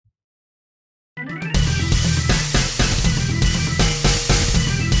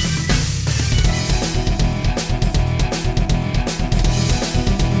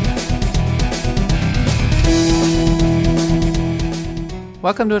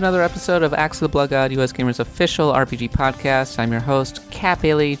Welcome to another episode of Axe of the Blood God, US Gamer's official RPG podcast. I'm your host, Kat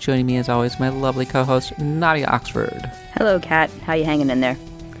Bailey. Joining me as always, my lovely co-host, Nadia Oxford. Hello, Kat. How you hanging in there?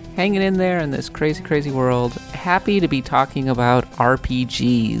 Hanging in there in this crazy, crazy world. Happy to be talking about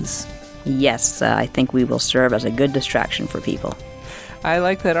RPGs. Yes, I think we will serve as a good distraction for people. I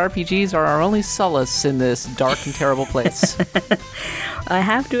like that RPGs are our only solace in this dark and terrible place. I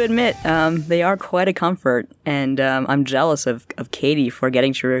have to admit, they are quite a comfort, and I'm jealous of Katie for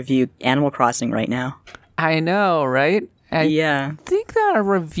getting to review Animal Crossing right now. I know, right? I think that a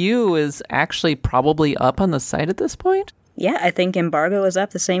review is actually probably up on the site at this point. Yeah, I think embargo is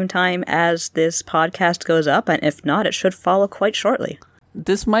up the same time as this podcast goes up, and if not, it should follow quite shortly.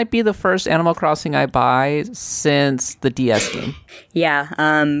 This might be the first Animal Crossing I buy since the DS game. Yeah,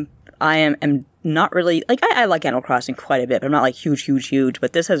 I am not really, I like Animal Crossing quite a bit, but I'm not huge,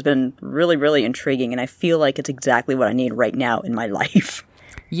 but this has been really, really intriguing, and I feel like it's exactly what I need right now in my life.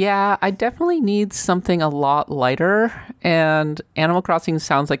 Yeah, I definitely need something a lot lighter, and Animal Crossing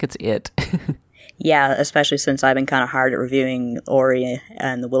sounds like it's it. Yeah, especially since I've been kind of hard at reviewing Ori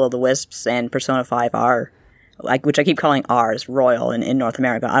and the Will-o'-the-Wisps and Persona 5R. Which I keep calling R's Royal in North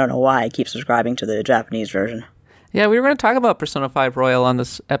America. I don't know why I keep subscribing to the Japanese version. Yeah, we were going to talk about Persona 5 Royal on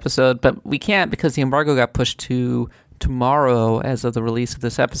this episode, but we can't because the embargo got pushed to tomorrow as of the release of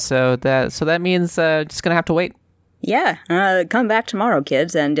this episode. So that means just going to have to wait. Yeah, come back tomorrow,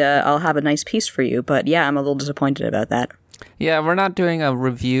 kids, and I'll have a nice piece for you. But yeah, I'm a little disappointed about that. Yeah, we're not doing a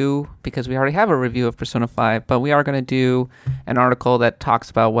review because we already have a review of Persona 5, but we are going to do an article that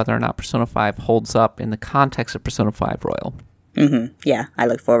talks about whether or not Persona 5 holds up in the context of Persona 5 Royal. Mm-hmm. Yeah, I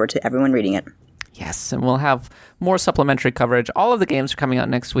look forward to everyone reading it. Yes, and we'll have more supplementary coverage. All of the games are coming out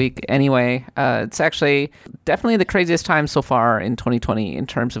next week anyway. It's actually definitely the craziest time so far in 2020 in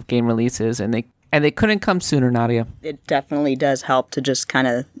terms of game releases, and they couldn't come sooner, Nadia. It definitely does help to just kind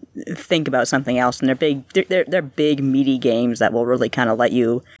of think about something else, and they're big, meaty games that will really kind of let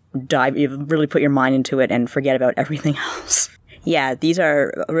you really put your mind into it and forget about everything else. Yeah, these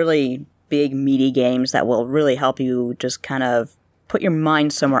are really big, meaty games that will really help you just kind of put your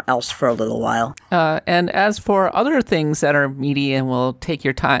mind somewhere else for a little while. And as for other things that are meaty and will take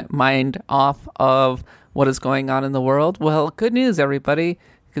your mind off of what is going on in the world, well, good news, everybody,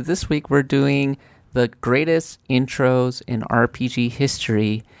 because this week we're doing the greatest intros in RPG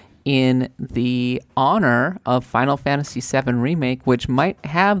history in the honor of Final Fantasy VII Remake, which might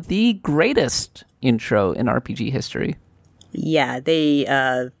have the greatest intro in RPG history. Yeah, they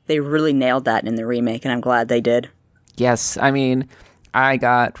really nailed that in the remake, and I'm glad they did. Yes, I mean, I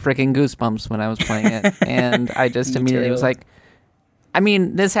got freaking goosebumps when I was playing it, and I just immediately was like, I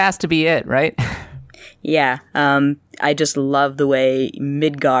mean, this has to be it, right? Yeah, I just love the way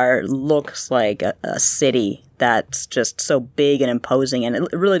Midgar looks like a city that's just so big and imposing, and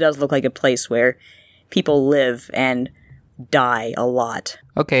it really does look like a place where people live and die a lot.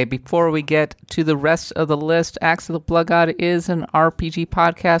 Okay, before we get to the rest of the list, Axe of the Blood God is an RPG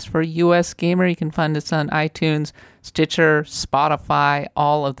podcast for US Gamer. You can find us on iTunes, Stitcher, Spotify,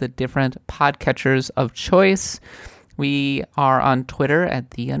 all of the different podcatchers of choice. We are on Twitter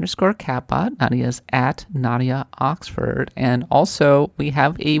at @the_Catbot. Nadia's at Nadia Oxford. And also, we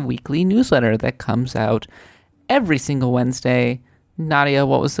have a weekly newsletter that comes out every single Wednesday. Nadia,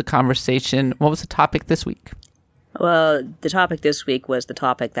 what was the conversation? What was the topic this week? Well, the topic this week was the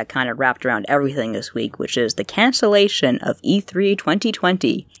topic that kind of wrapped around everything this week, which is the cancellation of E3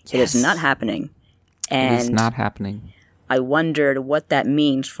 2020. Yes. It is not happening. And it is not happening. I wondered what that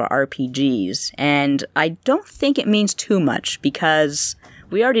means for RPGs, and I don't think it means too much, because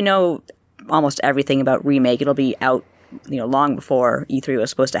we already know almost everything about Remake. It'll be out, long before E3 was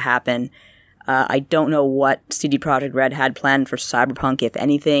supposed to happen. I don't know what CD Projekt Red had planned for Cyberpunk, if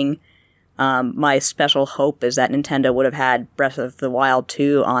anything. My special hope is that Nintendo would have had Breath of the Wild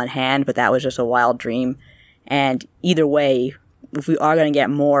 2 on hand, but that was just a wild dream. And either way, if we are going to get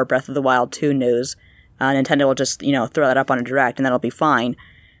more Breath of the Wild 2 news, Nintendo will just, throw that up on a direct, and that'll be fine.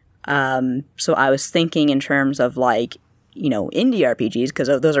 So I was thinking in terms of indie RPGs, because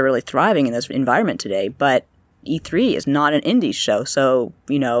those are really thriving in this environment today. But E3 is not an indie show, so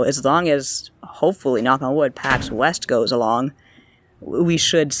as long as hopefully, knock on wood, PAX West goes along, we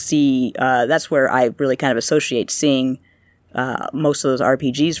should see. That's where I really kind of associate seeing most of those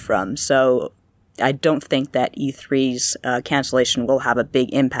RPGs from. So I don't think that E3's cancellation will have a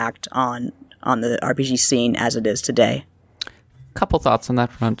big impact on the RPG scene as it is today. Couple thoughts on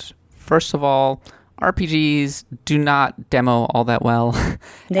that front. First of all, RPGs do not demo all that well.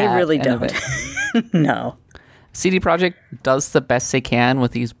 They really don't. No. CD Projekt does the best they can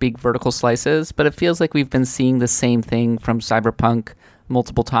with these big vertical slices, but it feels like we've been seeing the same thing from Cyberpunk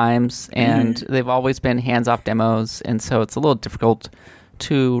multiple times, and they've always been hands-off demos, and so it's a little difficult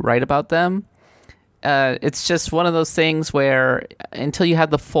to write about them. It's just one of those things where until you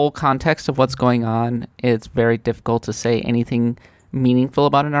have the full context of what's going on, it's very difficult to say anything meaningful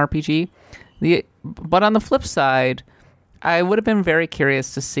about an RPG. But on the flip side, I would have been very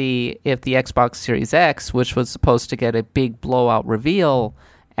curious to see if the Xbox Series X, which was supposed to get a big blowout reveal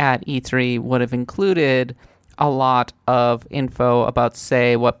at E3, would have included a lot of info about,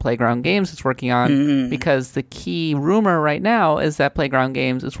 say, what Playground Games is working on, because the key rumor right now is that Playground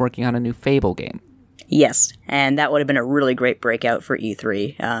Games is working on a new Fable game. Yes, and that would have been a really great breakout for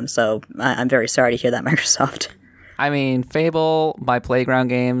E3, so I'm very sorry to hear that, Microsoft. I mean, Fable by Playground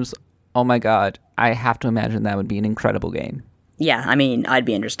Games, oh my god, I have to imagine that would be an incredible game. Yeah, I mean, I'd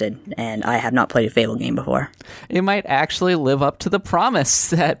be interested, and I have not played a Fable game before. It might actually live up to the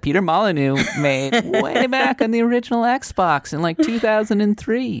promise that Peter Molyneux made way back on the original Xbox in like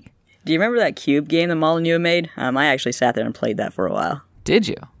 2003. Do you remember that Cube game that Molyneux made? I actually sat there and played that for a while. Did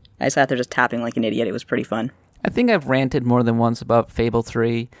you? I sat there just tapping like an idiot. It was pretty fun. I think I've ranted more than once about Fable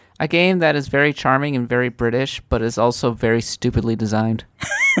 3, a game that is very charming and very British, but is also very stupidly designed.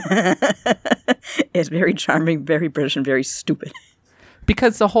 It's very charming, very British, and very stupid.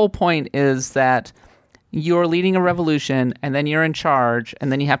 Because the whole point is that you're leading a revolution, and then you're in charge,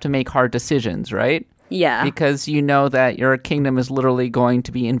 and then you have to make hard decisions, right? Yeah. Because you know that your kingdom is literally going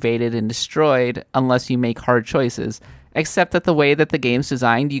to be invaded and destroyed unless you make hard choices. Except that the way that the game's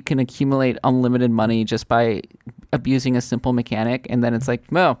designed, you can accumulate unlimited money just by abusing a simple mechanic, and then it's like,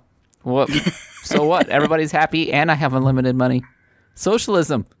 no, what? So what? Everybody's happy, and I have unlimited money.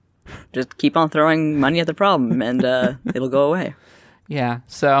 Socialism. Just keep on throwing money at the problem, and it'll go away. Yeah,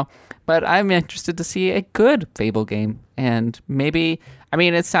 so, but I'm interested to see a good Fable game, and maybe, I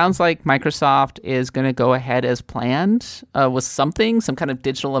mean, it sounds like Microsoft is going to go ahead as planned with something, some kind of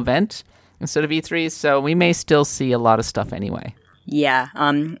digital event, instead of E3, so we may still see a lot of stuff anyway. Yeah,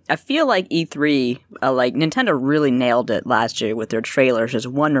 I feel like E3, like Nintendo really nailed it last year with their trailers, just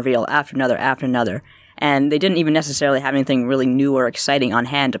one reveal after another, and they didn't even necessarily have anything really new or exciting on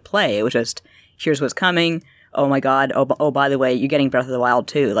hand to play. It was just, here's what's coming, oh my god, oh by the way, you're getting Breath of the Wild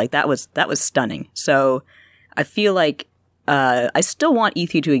too. Like, that was stunning. So, I feel like, I still want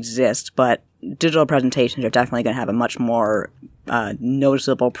E3 to exist, but digital presentations are definitely going to have a much more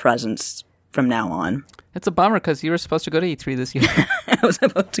noticeable presence from now on. It's a bummer because you were supposed to go to E3 this year. I was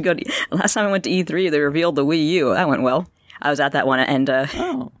supposed to go to... Last time I went to E3, they revealed the Wii U. That went well. I was at that one, and...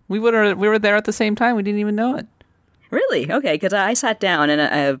 Oh, we were there at the same time. We didn't even know it. Really? Okay, because I sat down,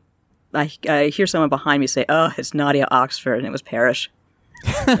 and I hear someone behind me say, oh, it's Nadia Oxford, and it was Parrish.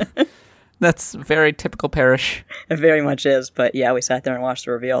 That's very typical Parrish. It very much is, but yeah, we sat there and watched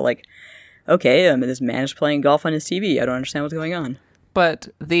the reveal, like, okay, this man is playing golf on his TV. I don't understand what's going on. But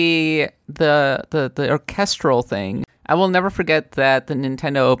the orchestral thing, I will never forget that the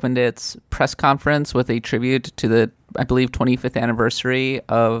Nintendo opened its press conference with a tribute to the, I believe, 25th anniversary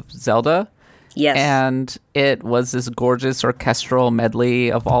of Zelda. Yes. And it was this gorgeous orchestral medley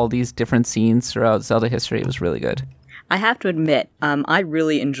of all these different scenes throughout Zelda history. It was really good. I have to admit, I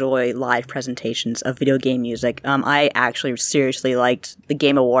really enjoy live presentations of video game music. I actually seriously liked the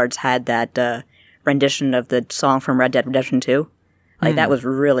Game Awards had that rendition of the song from Red Dead Redemption 2. Like, that was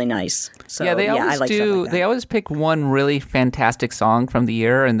really nice. So, yeah, I like stuff like that. They always pick one really fantastic song from the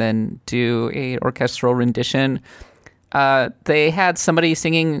year and then do a orchestral rendition. They had somebody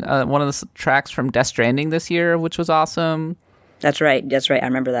singing one of the tracks from Death Stranding this year, which was awesome. That's right. I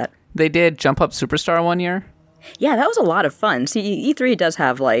remember that. They did Jump Up Superstar one year. Yeah, that was a lot of fun. See, E3 does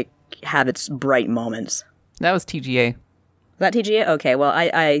have its bright moments. That was TGA. That TGA? Okay, well,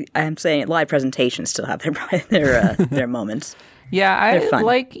 I'm saying live presentations still have their moments. Yeah, I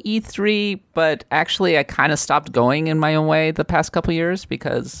like E3, but actually I kind of stopped going in my own way the past couple years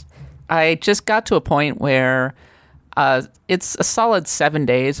because I just got to a point where it's a solid 7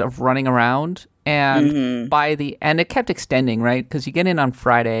 days of running around, and by the end it kept extending, right? Because you get in on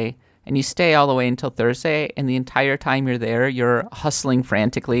Friday and you stay all the way until Thursday, and the entire time you're there, you're hustling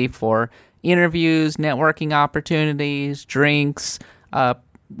frantically for interviews, networking opportunities, drinks,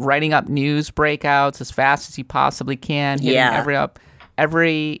 writing up news breakouts as fast as you possibly can, hitting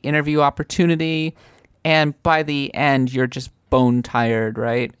every interview opportunity, and by the end you're just bone tired,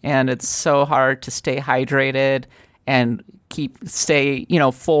 right? And it's so hard to stay hydrated and stay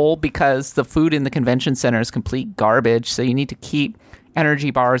full because the food in the convention center is complete garbage, so you need to keep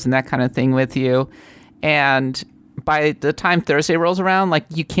energy bars and that kind of thing with you. And by the time Thursday rolls around, like,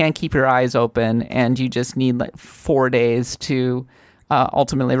 you can't keep your eyes open, and you just need like 4 days to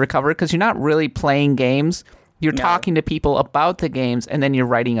ultimately recover, because you're not really playing games You're talking to people about the games, and then you're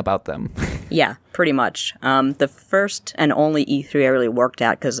writing about them. Yeah, pretty much. The first and only E3 I really worked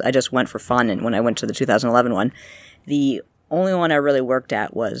at, because I just went for fun, and when I went to the 2011 one, the only one I really worked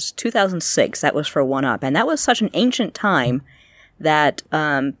at was 2006. That was for 1UP, and that was such an ancient time that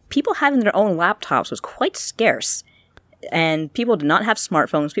people having their own laptops was quite scarce. And people did not have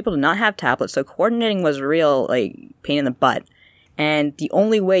smartphones, people did not have tablets, so coordinating was a real pain in the butt. And the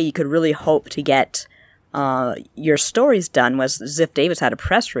only way you could really hope to get your stories done was Ziff Davis had a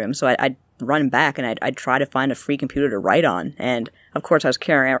press room, so I'd run back and I'd try to find a free computer to write on. And of course I was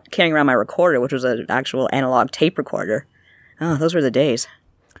carrying around my recorder, which was an actual analog tape recorder. Oh, those were the days.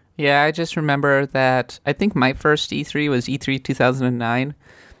 Yeah, I just remember that I think my first E3 was E3 2009,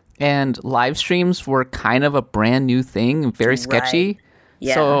 and live streams were kind of a brand new thing, very sketchy. Right.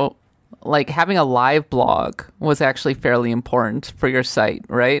 Yeah. So, having a live blog was actually fairly important for your site,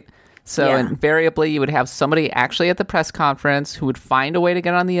 right? So, invariably, you would have somebody actually at the press conference who would find a way to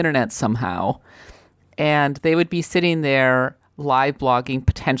get on the internet somehow, and they would be sitting there live blogging,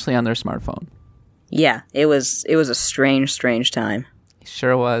 potentially on their smartphone. Yeah, it was a strange, strange time.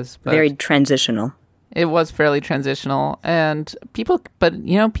 Sure was. Very transitional. It was fairly transitional, and people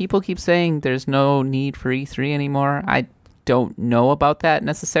keep saying there's no need for E3 anymore. I don't know about that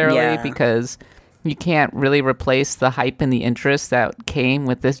necessarily because you can't really replace the hype and the interest that came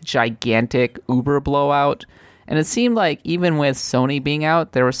with this gigantic Uber blowout. And it seemed like even with Sony being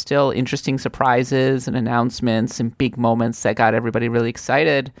out, there were still interesting surprises and announcements and big moments that got everybody really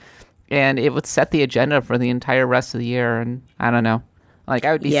excited. And it would set the agenda for the entire rest of the year. And I don't know. I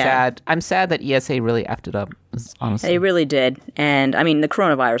would be sad. I'm sad that ESA really effed it up, honestly. They really did. And, I mean, the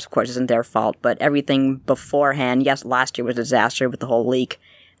coronavirus, of course, isn't their fault, but everything beforehand, yes, last year was a disaster with the whole leak.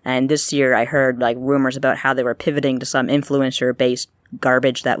 And this year I heard, rumors about how they were pivoting to some influencer-based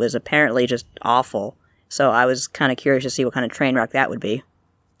garbage that was apparently just awful. So I was kind of curious to see what kind of train wreck that would be.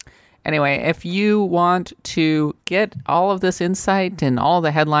 Anyway, if you want to get all of this insight and all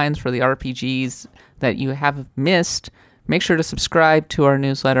the headlines for the RPGs that you have missed, make sure to subscribe to our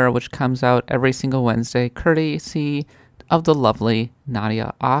newsletter, which comes out every single Wednesday, courtesy of the lovely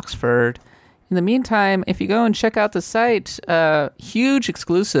Nadia Oxford. In the meantime, if you go and check out the site, a huge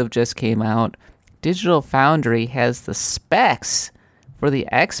exclusive just came out. Digital Foundry has the specs for the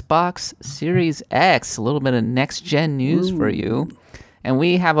Xbox Series X, a little bit of next-gen news for you. And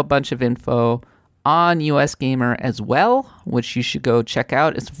we have a bunch of info on US Gamer as well, which you should go check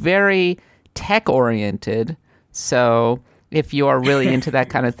out. It's very tech-oriented. So if you are really into that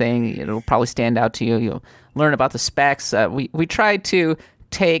kind of thing, it'll probably stand out to you. You'll learn about the specs. We tried to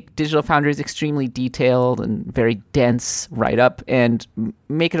take Digital Foundry's extremely detailed and very dense write-up and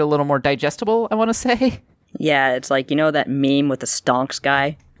make it a little more digestible, I want to say. Yeah, it's like, that meme with the stonks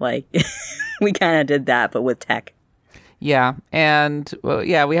guy? We kind of did that, but with tech. Yeah, and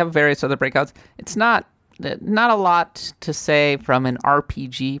we have various other breakouts. It's not a lot to say from an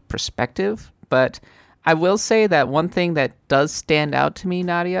RPG perspective, but I will say that one thing that does stand out to me,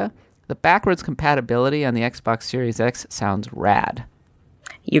 Nadia, the backwards compatibility on the Xbox Series X sounds rad.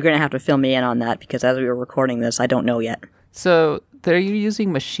 You're going to have to fill me in on that because as we were recording this, I don't know yet. So they're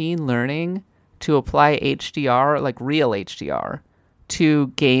using machine learning to apply HDR, real HDR, to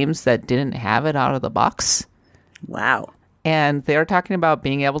games that didn't have it out of the box. Wow. And they're talking about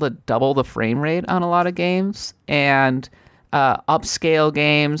being able to double the frame rate on a lot of games and upscale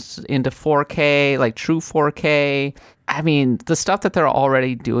games into 4K, true 4K. I mean, the stuff that they're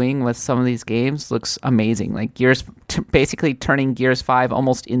already doing with some of these games looks amazing. Basically turning Gears 5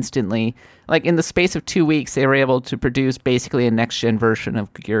 almost instantly. In the space of 2 weeks, they were able to produce basically a next-gen version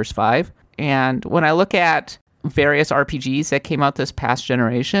of Gears 5. And when I look at various RPGs that came out this past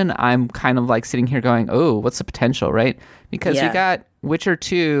generation, I'm kind of sitting here going, oh, what's the potential, right? Because we got Witcher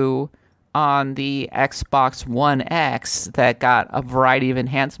 2 on the Xbox One X that got a variety of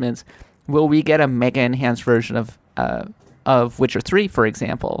enhancements. Will we get a mega enhanced version of Witcher 3, for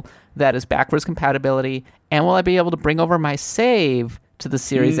example, that is backwards compatibility? And will I be able to bring over my save to the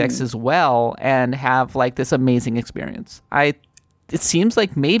Series X as well and have this amazing experience? It seems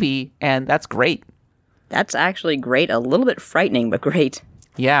like maybe, and that's great. That's actually great. A little bit frightening, but great.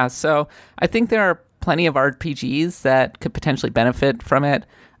 Yeah, so I think there are plenty of RPGs that could potentially benefit from it.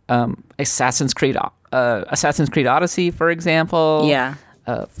 Assassin's Creed Odyssey, for example. Yeah.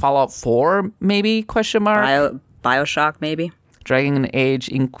 Fallout 4, maybe, ? BioShock, maybe. Dragon Age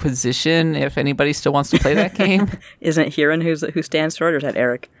Inquisition, if anybody still wants to play that game. Isn't it Hiran who stands for it, or is that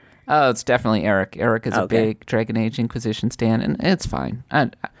Eric? Oh, it's definitely Eric. Eric is a big Dragon Age Inquisition stan, and it's fine.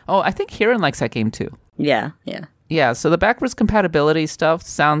 I think Hiran likes that game too. Yeah. Yeah, so the backwards compatibility stuff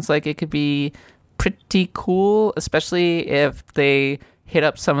sounds like it could be pretty cool, especially if they hit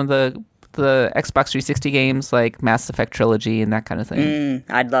up some of the Xbox 360 games like Mass Effect Trilogy and that kind of thing.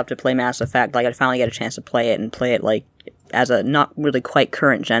 I'd love to play Mass Effect. Like, I'd finally get a chance to play it and play it like as a not really quite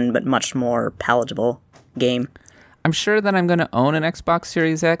current gen, but much more palatable game. I'm sure that I'm going to own an Xbox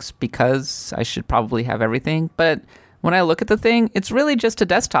Series X because I should probably have everything. But when I look at the thing, it's really just a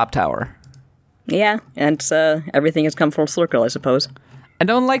desktop tower. Yeah, and everything has come full circle, I suppose. I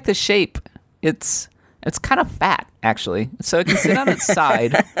don't like the shape. It's kind of fat, actually. So it can sit on its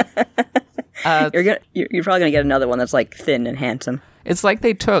side. You're probably gonna get another one that's like thin and handsome. It's like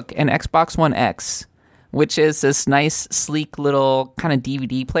they took an Xbox One X, which is this nice, sleek little kind of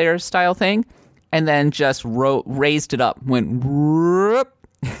DVD player style thing, and then just raised it up. Went whoop.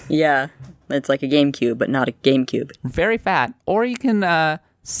 Yeah, it's like a GameCube, but not a GameCube. Very fat. Or you can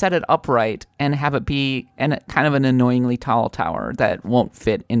set it upright and have it be kind of an annoyingly tall tower that won't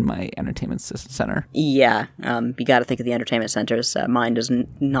fit in my entertainment center. Yeah, you got to think of the entertainment centers. Mine does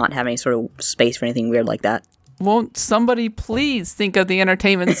not have any sort of space for anything weird like that. Won't somebody please think of the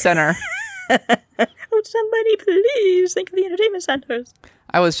entertainment center? Won't somebody please think of the entertainment centers?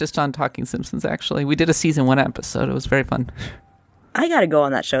 I was just on Talking Simpsons, actually. We did a season 1 episode. It was very fun. I gotta go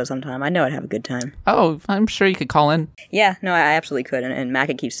on that show sometime. I know I'd have a good time. Oh, I'm sure you could call in. Yeah, no, I absolutely could. And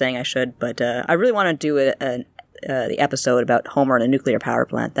Maka keeps saying I should, but I really want to do the episode about Homer and a nuclear power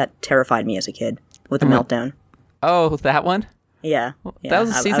plant. That terrified me as a kid with a meltdown. Oh, that one? Yeah. That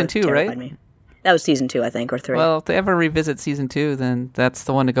was season 2, right? Me. That was season 2, I think, or 3. Well, if they ever revisit season 2, then that's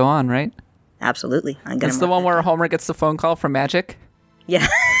the one to go on, right? Absolutely. It's the one where Homer gets the phone call from Magic? Yeah,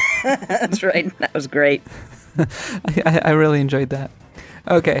 that's right. That was great. I really enjoyed that.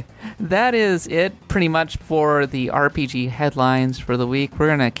 Okay, that is it pretty much for the RPG headlines for the week. We're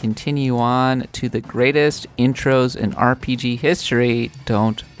going to continue on to the greatest intros in RPG history.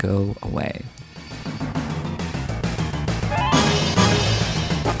 Don't go away.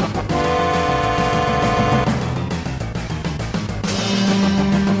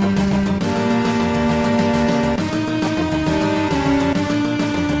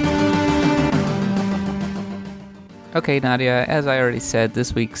 Okay, Nadia, as I already said,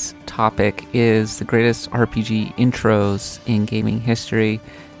 this week's topic is the greatest RPG intros in gaming history,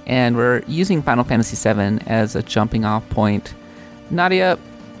 and we're using Final Fantasy VII as a jumping off point. Nadia,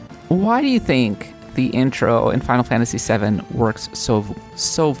 why do you think the intro in Final Fantasy VII works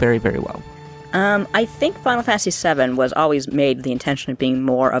so very, very well? I think Final Fantasy VII was always made with the intention of being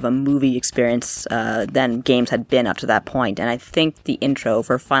more of a movie experience than games had been up to that point, and I think the intro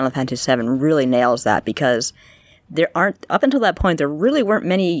for Final Fantasy VII really nails that because up until that point, there really weren't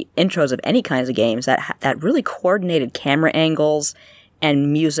many intros of any kinds of games that really coordinated camera angles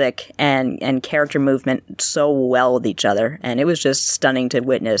and music and character movement so well with each other. And it was just stunning to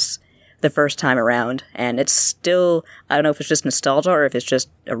witness the first time around. And it's still, I don't know if it's just nostalgia or if it's just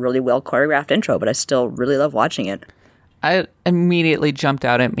a really well choreographed intro, but I still really love watching it. It immediately jumped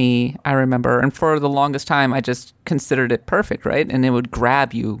out at me, I remember. And for the longest time, I just considered it perfect, right? And it would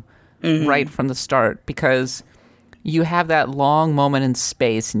grab you right from the start because you have that long moment in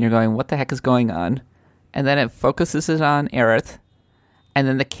space and you're going, what the heck is going on? And then it focuses it on Aerith. And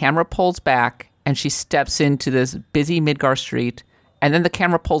then the camera pulls back and she steps into this busy Midgar street. And then the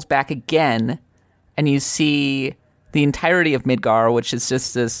camera pulls back again and you see the entirety of Midgar, which is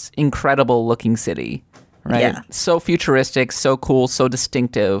just this incredible looking city, right? Yeah. So futuristic, so cool, so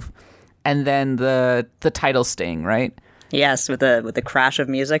distinctive. And then the title sting, right? Yes, with the crash of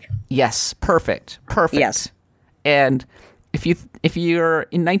music. Yes, perfect. Yes. And if you're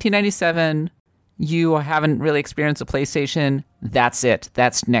in 1997, you haven't really experienced a PlayStation, that's it.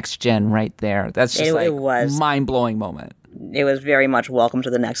 That's next gen right there. That's just it was mind-blowing moment. It was very much welcome to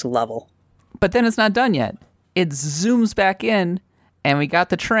the next level. But then it's not done yet. It zooms back in, and we got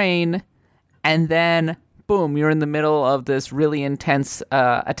the train, and then, boom, you're in the middle of this really intense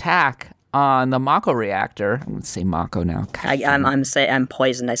attack on the Mako reactor. I'm going to say Mako now. I'm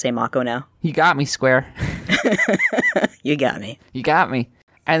poisoned. I say Mako now. You got me, Square. You got me. You got me.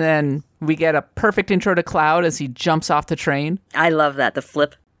 And then we get a perfect intro to Cloud as he jumps off the train. I love that. The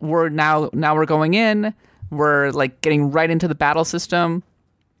flip. We're we're going in. We're like getting right into the battle system.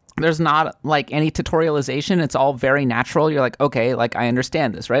 There's not like any tutorialization. It's all very natural. You're like, okay, like I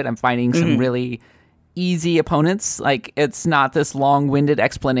understand this, right? I'm fighting some really easy opponents. Like it's not this long-winded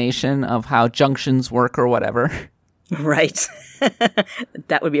explanation of how junctions work or whatever. Right.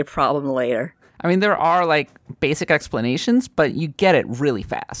 That would be a problem later. I mean, there are like basic explanations, but you get it really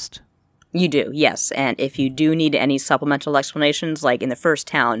fast. You do, yes. And if you do need any supplemental explanations, like in the first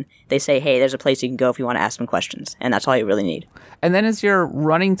town, they say, hey, there's a place you can go if you want to ask some questions. And that's all you really need. And then as you're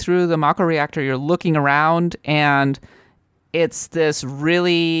running through the Mako reactor, you're looking around, and it's this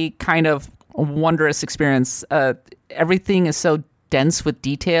really kind of wondrous experience. Everything is so dense with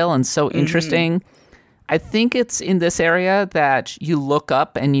detail and so interesting. I think it's in this area that you look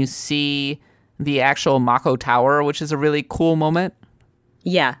up and you see the actual Mako Tower, which is a really cool moment.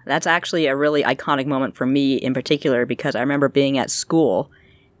 Yeah, that's actually a really iconic moment for me in particular, because I remember being at school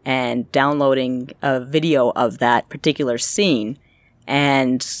and downloading a video of that particular scene.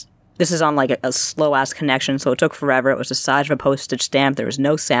 And this is on like a slow-ass connection, so it took forever. It was the size of a postage stamp. There was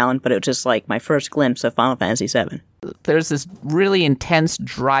no sound, but it was just like my first glimpse of Final Fantasy VII. There's this really intense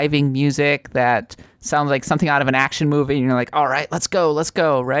driving music that sounds like something out of an action movie, and you're like, all right, let's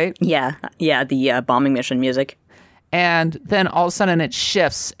go, right? Yeah, the bombing mission music. And then all of a sudden it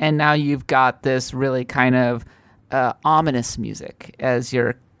shifts, and now you've got this really kind of ominous music as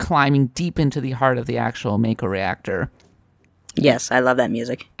you're climbing deep into the heart of the actual Mako reactor. Yes, I love that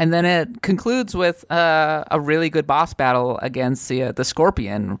music. And then it concludes with a really good boss battle against the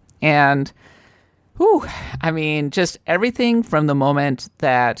Scorpion. And, I mean, just everything from the moment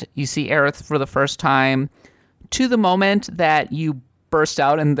that you see Aerith for the first time to the moment that you burst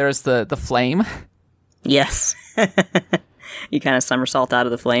out and there's the flame. Yes. You kind of somersault out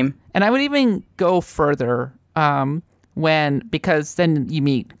of the flame. And I would even go further because then you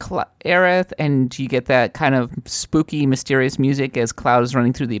meet Aerith and you get that kind of spooky, mysterious music as Cloud is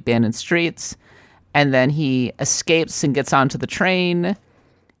running through the abandoned streets. And then he escapes and gets onto the train.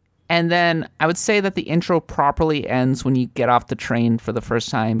 And then I would say that the intro properly ends when you get off the train for the first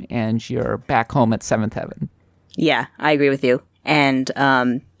time and you're back home at 7th Heaven. Yeah, I agree with you. And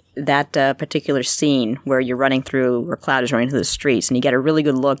that particular scene where Cloud is running through the streets, and you get a really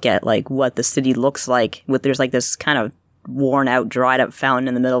good look at like what the city looks like. There's like this kind of worn out, dried up fountain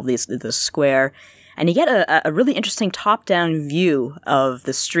in the middle of the square, and you get a really interesting top down view of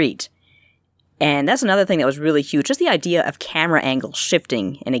the street. And that's another thing that was really huge. Just the idea of camera angle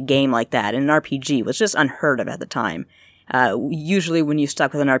shifting in a game like that, in an RPG, was just unheard of at the time. Usually when you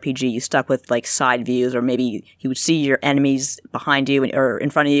stuck with an RPG, you stuck with like side views, or maybe you would see your enemies behind you or in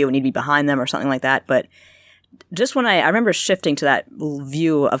front of you and you'd be behind them or something like that. But just when I remember shifting to that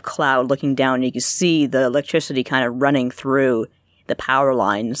view of Cloud looking down, and you could see the electricity kind of running through the power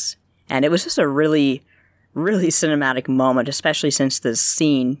lines. And it was just a really, really cinematic moment, especially since this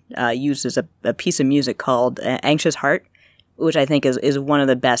scene uses a piece of music called Anxious Heart, which I think is one of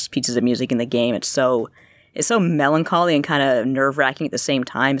the best pieces of music in the game. It's so melancholy and kind of nerve-wracking at the same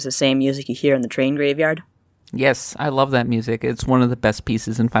time. It's the same music you hear in the train graveyard. Yes, I love that music. It's one of the best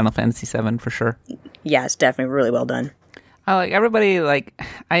pieces in Final Fantasy VII for sure. Yeah, it's definitely really well done.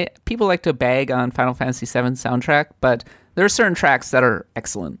 People like to bag on Final Fantasy VII soundtrack, but there are certain tracks that are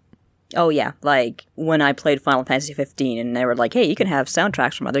excellent. Oh yeah, like when I played Final Fantasy 15 and they were like, hey, you can have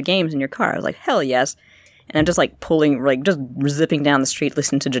soundtracks from other games in your car. I was like, hell yes. And I'm just like just zipping down the street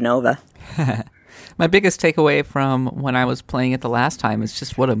listening to Genova. My biggest takeaway from when I was playing it the last time is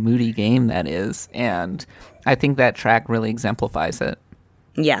just what a moody game that is, and I think that track really exemplifies it.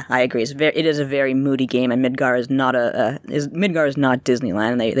 Yeah, I agree. It is a very moody game, and Midgar is not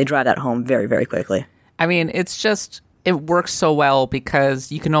Disneyland, and they drive that home very, very quickly. I mean, it works so well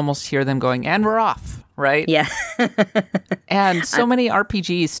because you can almost hear them going, and we're off, right? Yeah. And so many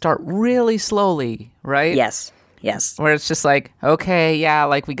RPGs start really slowly, right? Yes. Where it's just like, okay, yeah,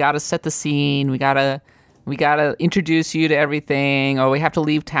 like we got to set the scene, we got to introduce you to everything, or we have to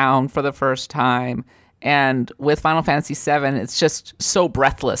leave town for the first time. And with Final Fantasy VII, it's just so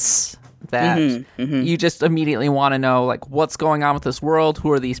breathless that you just immediately want to know like what's going on with this world,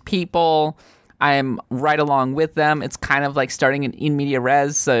 who are these people? I'm right along with them. It's kind of like starting in media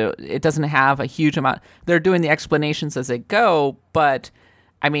res, so it doesn't have a huge amount. They're doing the explanations as they go, but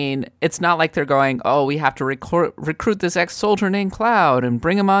I mean, it's not like they're going, oh, we have to recruit this ex-soldier named Cloud and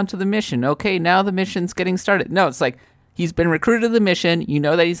bring him onto the mission. Okay, now the mission's getting started. No, it's like, he's been recruited to the mission. You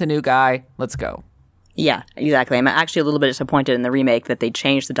know that he's a new guy. Let's go. Yeah, exactly. I'm actually a little bit disappointed in the remake that they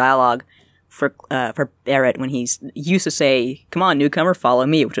changed the dialogue for Barrett when he used to say, come on, newcomer, follow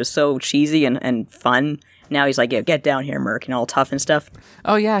me, which was so cheesy and fun. Now he's like, yeah, get down here, Merc, and all tough and stuff.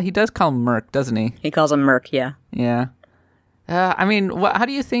 Oh, yeah, he does call him Merc, doesn't he? He calls him Merc, yeah. Yeah. I mean, how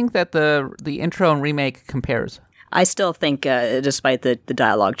do you think that the intro and remake compares? I still think, despite the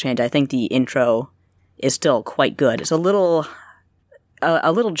dialogue change, I think the intro is still quite good. It's a little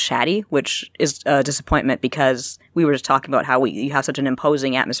chatty, which is a disappointment because we were just talking about how you have such an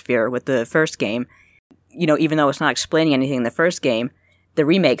imposing atmosphere with the first game. You know, even though it's not explaining anything in the first game, the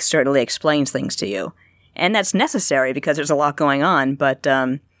remake certainly explains things to you. And that's necessary because there's a lot going on, but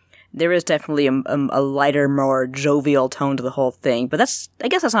there is definitely a lighter, more jovial tone to the whole thing. But I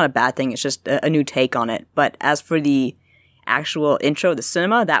guess that's not a bad thing. It's just a new take on it. But as for the actual intro, the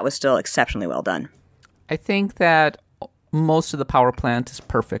cinema, that was still exceptionally well done. I think that most of the power plant is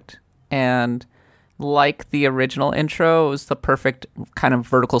perfect. And like the original intro, it was the perfect kind of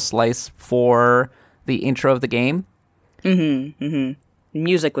vertical slice for the intro of the game.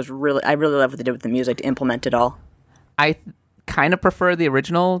 Music was I really love what they did with the music to implement it all. I kind of prefer the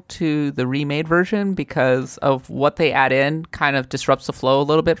original to the remade version because of what they add in kind of disrupts the flow a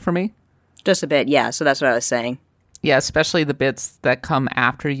little bit for me. Just a bit, yeah. So that's what I was saying. Yeah, especially the bits that come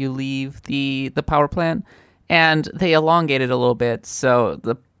after you leave the power plant. And they elongate it a little bit, so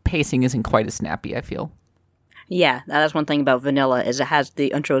the pacing isn't quite as snappy, I feel. Yeah, that's one thing about Vanilla, is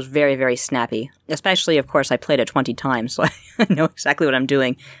the intro is very, very snappy. Especially, of course, I played it 20 times, so I know exactly what I'm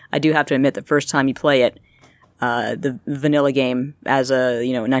doing. I do have to admit, the first time you play it, the Vanilla game as in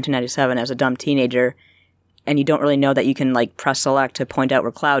 1997, as a dumb teenager, and you don't really know that you can, like, press select to point out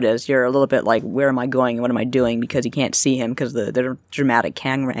where Cloud is, you're a little bit like, where am I going and what am I doing? Because you can't see him because of the dramatic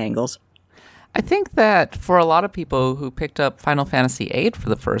camera angles. I think that for a lot of people who picked up Final Fantasy VIII for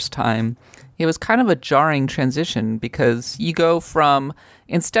the first time, it was kind of a jarring transition because you go from,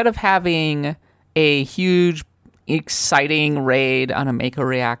 instead of having a huge, exciting raid on a Mako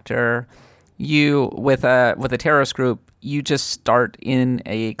reactor, you with a terrorist group, you just start in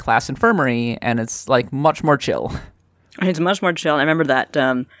a class infirmary, and it's like much more chill. It's much more chill. I remember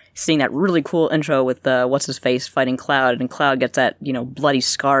that seeing that really cool intro with what's his face fighting Cloud, and Cloud gets that bloody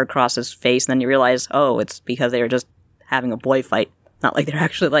scar across his face, and then you realize, oh, it's because they were just having a boy fight, not like they're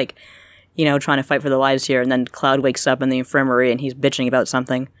actually like trying to fight for their lives here. And then Cloud wakes up in the infirmary and he's bitching about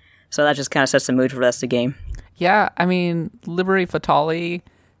something. So that just kind of sets the mood for the rest of the game. Yeah, I mean, Liberi Fatali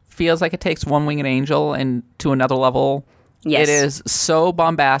feels like it takes One Winged Angel and to another level. Yes. It is so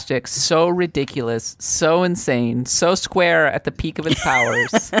bombastic, so ridiculous, so insane, so Square at the peak of its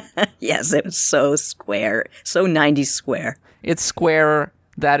powers. Yes, it was so Square, so 90s Square. It's Square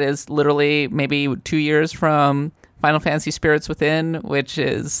that is literally maybe 2 years from Final Fantasy Spirits Within, which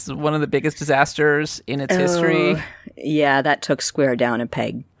is one of the biggest disasters in its history. Yeah, that took Square down a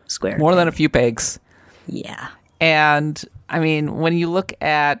peg. Square. More than a few pegs. Yeah. And, I mean, when you look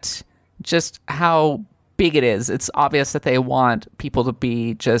at just how big it is, it's obvious that they want people to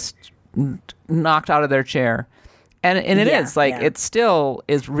be just knocked out of their chair. And it is. It still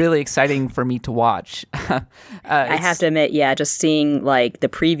is really exciting for me to watch. I have to admit, just seeing, like, the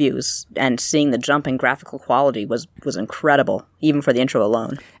previews and seeing the jump in graphical quality was incredible, even for the intro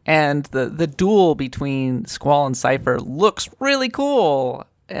alone. And the duel between Squall and Cypher looks really cool.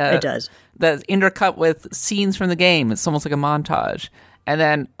 It does. That's intercut with scenes from the game. It's almost like a montage. And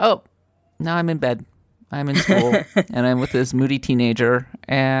then, now I'm in bed. I'm in school, and I'm with this moody teenager,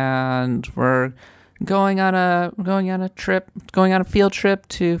 and we're going on a field trip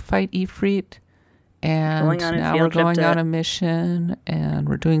to fight Ifrit, and now we're going on a mission, and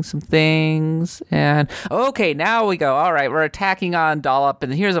we're doing some things, and okay, now we go. All right, we're attacking on Dollop,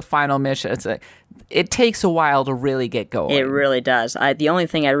 and here's a final mission. It takes a while to really get going. It really does. The only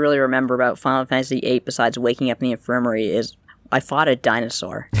thing I really remember about Final Fantasy VIII, besides waking up in the infirmary, is I fought a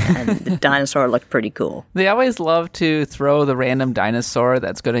dinosaur, and the dinosaur looked pretty cool. They always love to throw the random dinosaur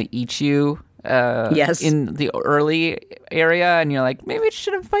that's going to eat you yes. in the early area, and you're like, maybe we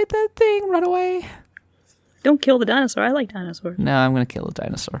shouldn't fight that thing, run away. Don't kill the dinosaur. I like dinosaurs. No, I'm going to kill the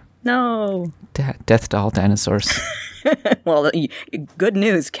dinosaur. No. Death to all dinosaurs. Well, good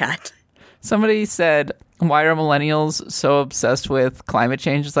news, Kat. Somebody said, why are millennials so obsessed with climate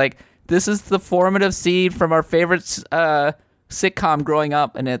change? It's like, this is the formative seed from our favorite sitcom growing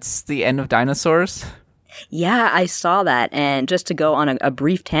up, and it's the end of dinosaurs. Yeah, I saw that, and just to go on a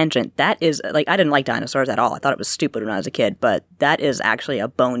brief tangent, that is, like, I didn't like dinosaurs at all. I thought it was stupid when I was a kid, but that is actually a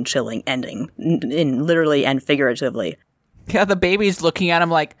bone-chilling ending, in literally and figuratively. Yeah, the baby's looking at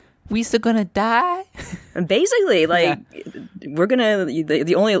him like, we still gonna die? Basically, we're gonna,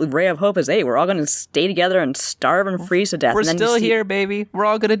 the only ray of hope is, hey, we're all gonna stay together and starve and freeze to death. We're still here, baby. We're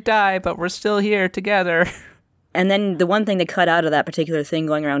all gonna die, but we're still here together. And then the one thing they cut out of that particular thing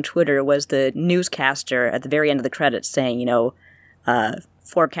going around Twitter was the newscaster at the very end of the credits saying,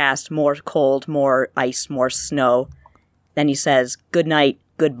 forecast more cold, more ice, more snow. Then he says, good night,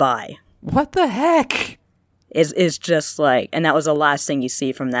 goodbye. What the heck? Is just like, and that was the last thing you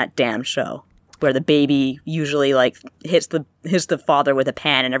see from that damn show, where the baby usually like hits the father with a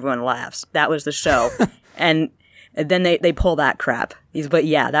pan and everyone laughs. That was the show. and then they pull that crap. But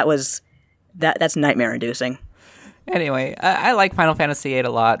yeah, that's nightmare inducing. Anyway, I like Final Fantasy VIII a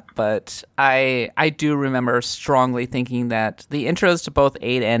lot, but I do remember strongly thinking that the intros to both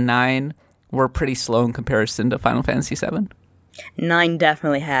 8 and 9 were pretty slow in comparison to Final Fantasy VII. 9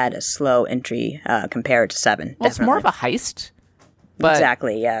 definitely had a slow entry compared to 7. Well, it's more of a heist. But,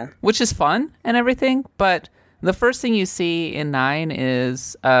 exactly, yeah. Which is fun and everything, but the first thing you see in 9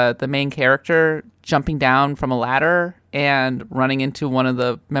 is the main character jumping down from a ladder and running into one of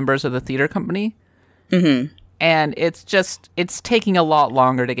the members of the theater company. Mm-hmm. And it's taking a lot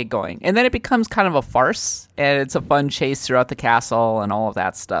longer to get going. And then it becomes kind of a farce, and it's a fun chase throughout the castle and all of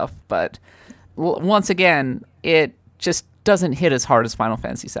that stuff. But once again, it just doesn't hit as hard as Final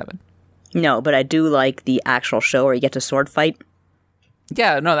Fantasy VII. No, but I do like the actual show where you get to sword fight.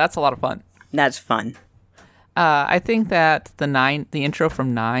 Yeah, no, that's a lot of fun. That's fun. I think that the intro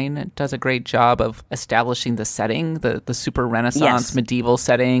from 9 does a great job of establishing the setting, the super Renaissance medieval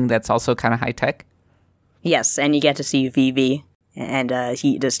setting that's also kind of high tech. Yes, and you get to see Vivi, and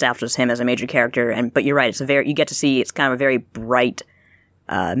he establishes him as a major character. But you're right; you get to see it's kind of a very bright,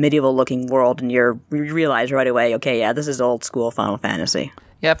 medieval looking world, and you realize right away, okay, yeah, this is old school Final Fantasy.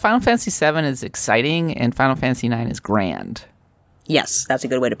 Yeah, Final Fantasy VII is exciting, and Final Fantasy IX is grand. Yes, that's a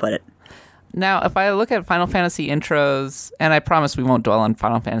good way to put it. Now, if I look at Final Fantasy intros, and I promise we won't dwell on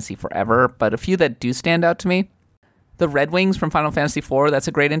Final Fantasy forever, but a few that do stand out to me, the Red Wings from Final Fantasy IV, that's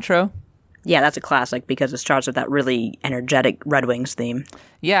a great intro. Yeah, that's a classic because it starts with that really energetic Red Wings theme.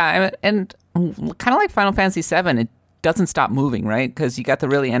 Yeah, and kind of like Final Fantasy VII, it doesn't stop moving, right? Because you got the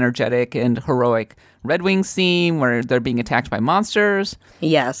really energetic and heroic Red Wings theme where they're being attacked by monsters.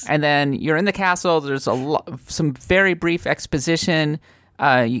 Yes. And then you're in the castle. There's some very brief exposition.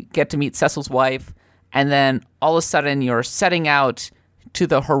 You get to meet Cecil's wife. And then all of a sudden you're setting out to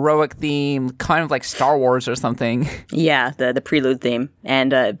the heroic theme, kind of like Star Wars or something. Yeah, the prelude theme.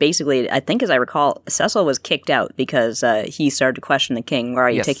 And basically, I think as I recall, Cecil was kicked out because he started to question the king. Why are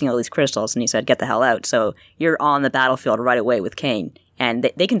you taking all these crystals? And he said, get the hell out. So you're on the battlefield right away with Kain.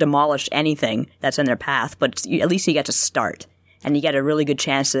 And they can demolish anything that's in their path, but at least you get to start. And you get a really good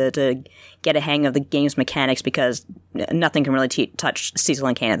chance to get a hang of the game's mechanics because nothing can really touch Cecil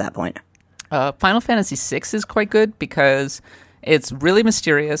and Kain at that point. Final Fantasy VI is quite good because it's really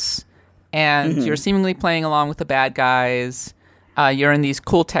mysterious, and you're seemingly playing along with the bad guys. You're in these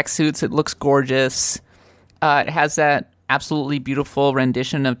cool tech suits. It looks gorgeous. It has that absolutely beautiful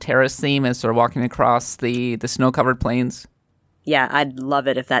rendition of Terra's theme as they're walking across the snow-covered plains. Yeah, I'd love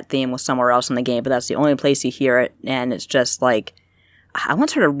it if that theme was somewhere else in the game, but that's the only place you hear it, and it's just like, I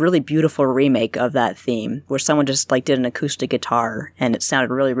once heard a really beautiful remake of that theme where someone just like did an acoustic guitar and it sounded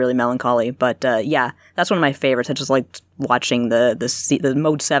really, really melancholy. But yeah, that's one of my favorites. I just liked watching the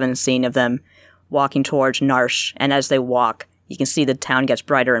Mode 7 scene of them walking towards Narsh, and as they walk, you can see the town gets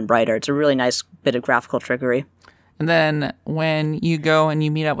brighter and brighter. It's a really nice bit of graphical trickery. And then when you go and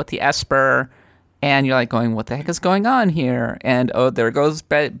you meet up with the Esper, and you're like going, what the heck is going on here? And oh, there goes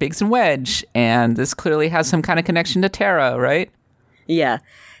Biggs and Wedge, and this clearly has some kind of connection to Terra, right? Yeah,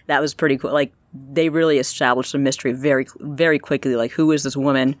 that was pretty cool. Like, they really established the mystery very, very quickly. Like, who is this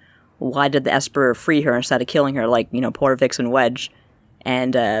woman? Why did the Esper free her instead of killing her? Like, poor Vix and Wedge.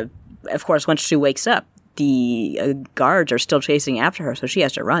 And, of course, once she wakes up, the guards are still chasing after her, so she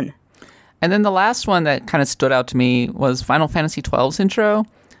has to run. And then the last one that kind of stood out to me was Final Fantasy XII's intro,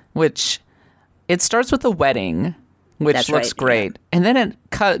 which it starts with a wedding, which That's looks right, great. Yeah. And then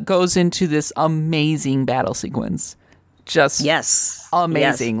it goes into this amazing battle sequence. Just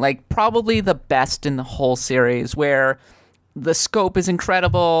amazing. Yes. Like probably the best in the whole series, where the scope is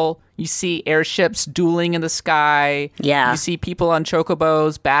incredible. You see airships dueling in the sky. Yeah. You see people on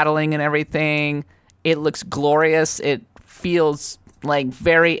chocobos battling and everything. It looks glorious. It feels like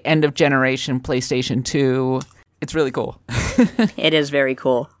very end of generation PlayStation 2. It's really cool. It is very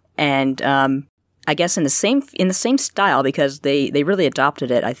cool. And I guess in the same style, because they really adopted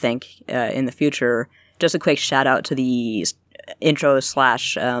it, I think, in the future. Just a quick shout out to the intro /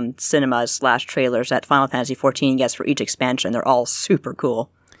 cinemas / trailers that Final Fantasy XIV gets for each expansion. They're all super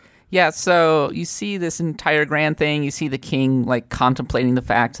cool. Yeah, so you see this entire grand thing. You see the king like contemplating the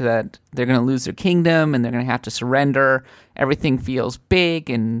fact that they're going to lose their kingdom and they're going to have to surrender. Everything feels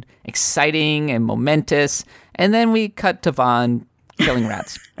big and exciting and momentous. And then we cut to Vaughn killing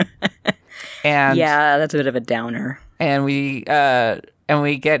rats. And yeah, that's a bit of a downer. And we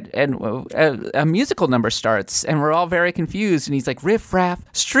get a musical number starts, and we're all very confused. And he's like, riff raff,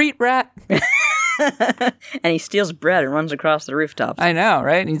 street rat. And he steals bread and runs across the rooftops. I know,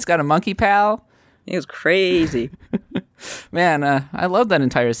 right? And he's got a monkey pal. He was crazy. Man, I love that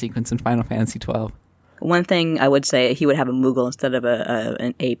entire sequence in Final Fantasy XII. One thing I would say, he would have a Moogle instead of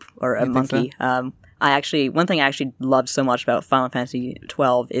an ape or a monkey. So? One thing I actually loved so much about Final Fantasy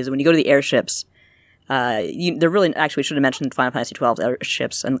 12 is when you go to the airships. They're really, actually, we should have mentioned Final Fantasy 12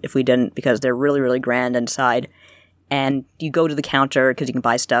 airships, and if we didn't, because they're really, really grand inside. And you go to the counter because you can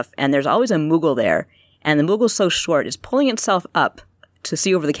buy stuff, and there's always a Moogle there. And the Moogle's so short, it's pulling itself up to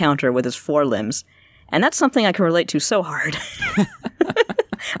see over the counter with its forelimbs. And that's something I can relate to so hard.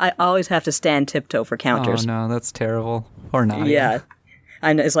 I always have to stand tiptoe for counters. Oh, no, that's terrible. Or not. Yeah.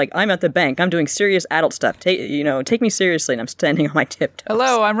 And it's like, I'm at the bank. I'm doing serious adult stuff. Take me seriously, and I'm standing on my tiptoes.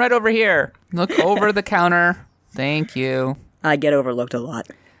 Hello, I'm right over here. Look over the counter. Thank you. I get overlooked a lot.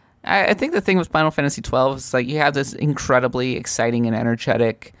 I think the thing with Final Fantasy 12 is like you have this incredibly exciting and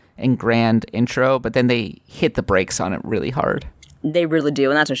energetic and grand intro, but then they hit the brakes on it really hard. They really do,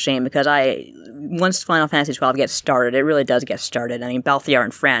 and that's a shame because once Final Fantasy 12 gets started, it really does get started. I mean, Balthier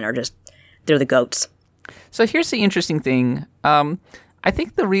and Fran they're the goats. So here's the interesting thing. I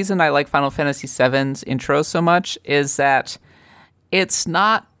think the reason I like Final Fantasy VII's intro so much is that it's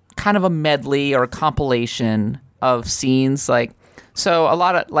not kind of a medley or a compilation of scenes. So a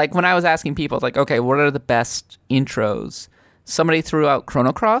lot of, like, when I was asking people, like, okay, what are the best intros? Somebody threw out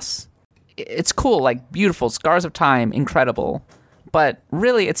Chrono Cross. It's cool, like, beautiful, Scars of Time, incredible. But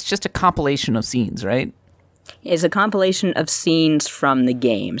really, it's just a compilation of scenes, right? It's a compilation of scenes from the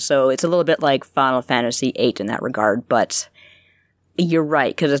game. So it's a little bit like Final Fantasy VIII in that regard, but you're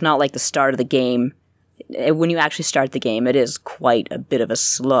right, because it's not like the start of the game. When you actually start the game, it is quite a bit of a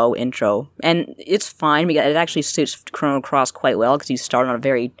slow intro. And it's fine, because it actually suits Chrono Cross quite well, because you start on a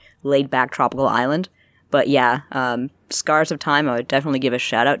very laid-back tropical island. But yeah, Scars of Time I would definitely give a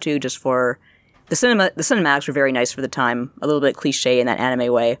shout-out to, just for the cinematics were very nice for the time, a little bit cliche in that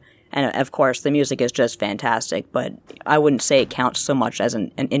anime way. And of course, the music is just fantastic, but I wouldn't say it counts so much as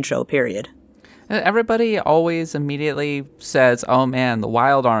an intro, period. Everybody always immediately says, oh man, the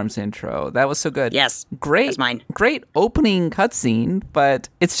Wild Arms intro. That was so good. Yes. Great. That's mine. Great opening cutscene, but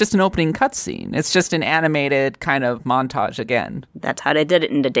it's just an opening cutscene. It's just an animated kind of montage again. That's how they did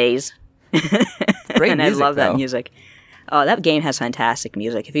it in the days. Great and music, I love though. that music. Oh, that game has fantastic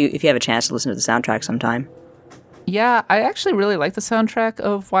music. If you have a chance to listen to the soundtrack sometime. Yeah, I actually really like the soundtrack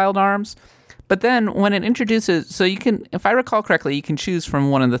of Wild Arms. But then when it introduces, so you can, if I recall correctly, you can choose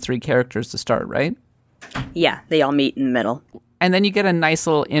from one of the three characters to start, right? Yeah, they all meet in the middle. And then you get a nice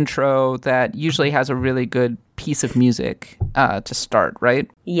little intro that usually has a really good piece of music to start,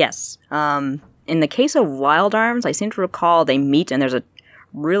 right? Yes. In the case of Wild Arms, I seem to recall they meet and there's a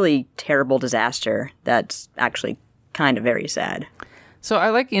really terrible disaster that's actually kind of very sad. So I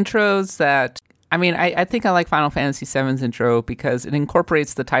like intros that, I mean, I think I like Final Fantasy VII's intro because it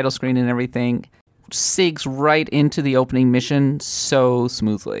incorporates the title screen and everything, sigs right into the opening mission so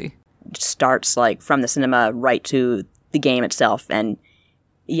smoothly. It starts like from the cinema right to the game itself. And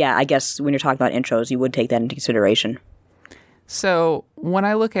yeah, I guess when you're talking about intros, you would take that into consideration. So when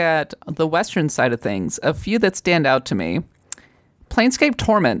I look at the Western side of things, a few that stand out to me, Planescape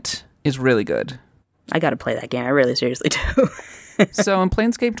Torment is really good. I gotta play that game. I really seriously do. So in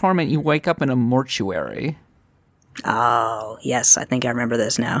Planescape Torment, you wake up in a mortuary. Oh, yes. I think I remember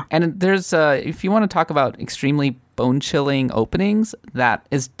this now. And there's, if you want to talk about extremely bone-chilling openings, that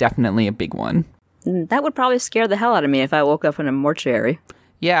is definitely a big one. That would probably scare the hell out of me if I woke up in a mortuary.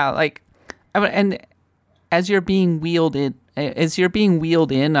 Yeah, like, and as you're being wheeled in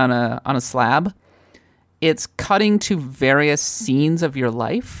on a slab, it's cutting to various scenes of your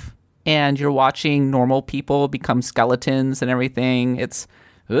life. And you're watching normal people become skeletons and everything. It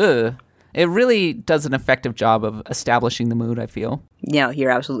really does an effective job of establishing the mood, I feel. Yeah, you're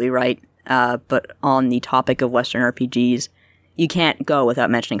absolutely right. But on the topic of Western RPGs, you can't go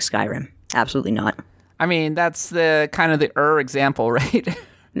without mentioning Skyrim. Absolutely not. I mean, that's the kind of the example, right?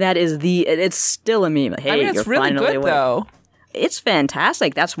 That is it's still a meme. Hey, I mean, it's you're really finally good, awake. though. It's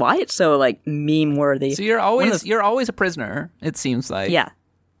fantastic. That's why it's so, like, meme-worthy. So you're always a prisoner, it seems like.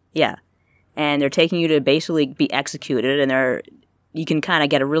 Yeah. And they're taking you to basically be executed, and you can kind of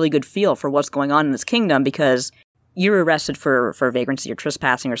get a really good feel for what's going on in this kingdom because you're arrested for vagrancy or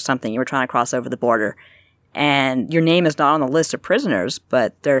trispassing or something. You were trying to cross over the border. And your name is not on the list of prisoners,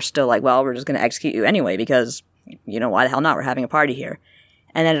 but they're still like, well, we're just going to execute you anyway because, why the hell not? We're having a party here.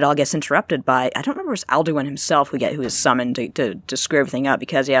 And then it all gets interrupted by, I don't remember if it's Alduin himself who is summoned to screw everything up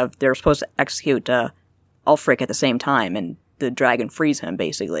because they're supposed to execute Ulfric at the same time, and the dragon frees him,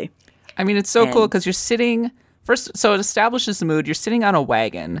 basically. I mean, it's so cool because you're sitting, first, so it establishes the mood, you're sitting on a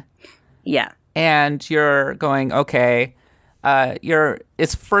wagon. Yeah. And you're going, okay,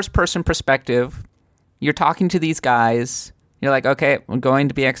 it's first-person perspective. You're talking to these guys. You're like, okay, I'm going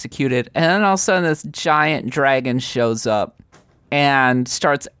to be executed. And then all of a sudden, this giant dragon shows up and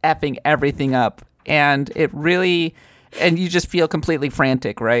starts effing everything up. and it really, and you just feel completely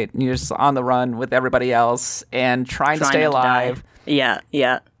frantic, right? And you're just on the run with everybody else and trying to stay alive. Yeah.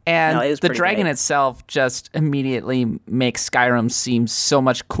 And No, it was the pretty dragon great. itself just immediately makes Skyrim seem so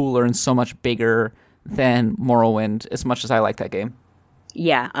much cooler and so much bigger than Morrowind, as much as I like that game.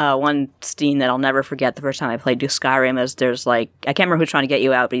 Yeah, one scene that I'll never forget the first time I played Skyrim is there's like, I can't remember who's trying to get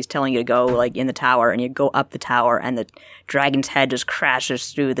you out, but he's telling you to go like in the tower, and you go up the tower, and the dragon's head just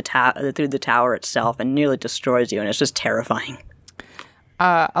crashes through the tower itself and nearly destroys you, and it's just terrifying.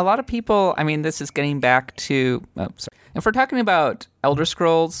 A lot of people, I mean, this is getting back to, if we're talking about Elder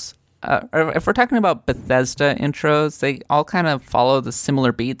Scrolls, or if we're talking about Bethesda intros, they all kind of follow the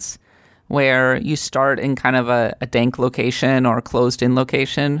similar beats, where you start in kind of a dank location or a closed-in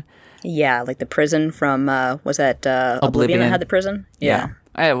location. Yeah, like the prison from, was that Oblivion that had the prison? Yeah.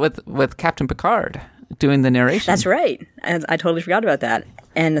 With Captain Picard doing the narration. That's right. I totally forgot about that.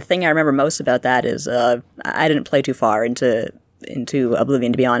 And the thing I remember most about that is I didn't play too far into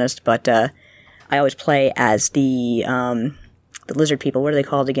Oblivion, to be honest, but I always play as the lizard people. What are they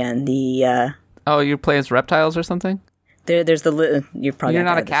called again? You play as reptiles or something? There's you're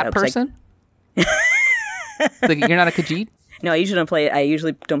not a cat person? You're not a Khajiit? No, I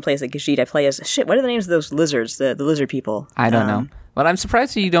usually don't play as a Khajiit. I play as what are the names of those lizards? The lizard people. I don't know. But I'm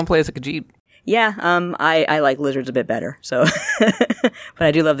surprised you don't play as a Khajiit. Yeah, I like lizards a bit better. So, but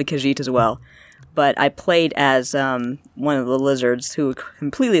I do love the Khajiit as well. But I played as one of the lizards who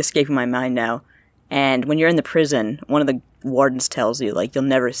completely escaping my mind now. And when you're in the prison, one of the wardens tells you like you'll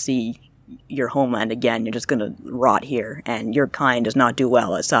never see your homeland again. You're just going to rot here, and your kind does not do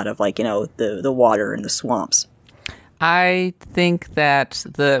well outside of like the water and the swamps. I think that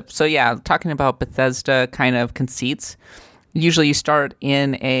talking about Bethesda kind of conceits, usually you start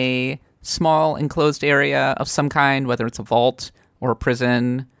in a small enclosed area of some kind, whether it's a vault or a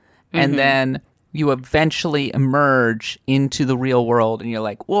prison, and then you eventually emerge into the real world, and you're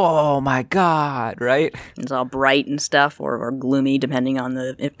like, whoa, my God, right? It's all bright and stuff, or gloomy, depending on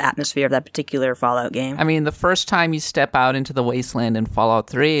the atmosphere of that particular Fallout game. I mean, the first time you step out into the wasteland in Fallout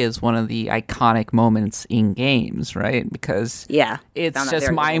 3 is one of the iconic moments in games, right? Because it's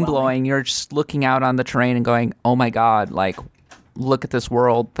just mind-blowing. You're just looking out on the terrain and going, oh my God, like, look at this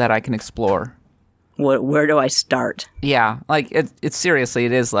world that I can explore. Where do I start? Yeah, like it's seriously,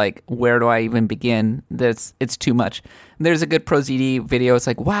 it is like, where do I even begin? It's too much. There's a good ProZD video. It's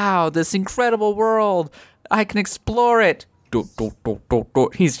like, wow, this incredible world. I can explore it.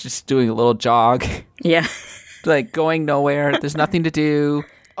 He's just doing a little jog. Yeah. Like going nowhere. There's nothing to do.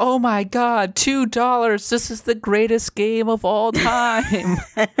 Oh my God, $2. This is the greatest game of all time.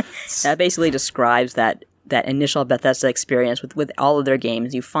 That basically describes that initial Bethesda experience with all of their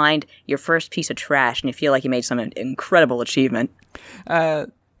games. You find your first piece of trash and you feel like you made some incredible achievement.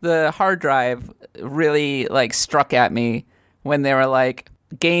 The hard drive really struck at me when they were like,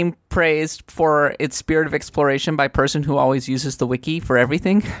 game praised for its spirit of exploration by person who always uses the wiki for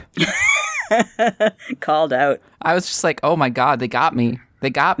everything. Called out. I was just like, oh my God, they got me. They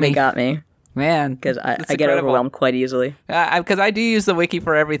got me. Man. Because I get overwhelmed quite easily. Because I do use the wiki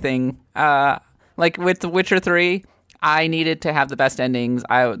for everything. Like with The Witcher 3, I needed to have the best endings.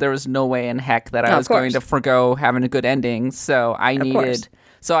 There was no way in heck that I was going to forgo having a good ending. So I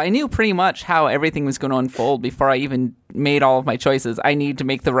knew pretty much how everything was going to unfold before I even made all of my choices. I need to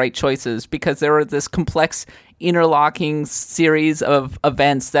make the right choices because there were this complex interlocking series of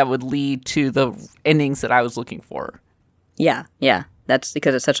events that would lead to the endings that I was looking for. Yeah. That's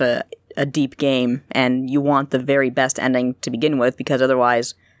because it's such a deep game, and you want the very best ending to begin with, because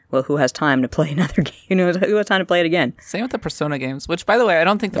otherwise, well, who has time to play another game? Who has time to play it again? Same with the Persona games, which, by the way, I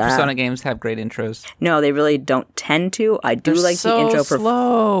don't think the Persona games have great intros. No, they really don't tend to. I do They're like so the intro.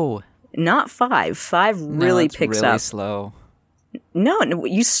 slow. Not 5. 5 really picks really up. Slow. No,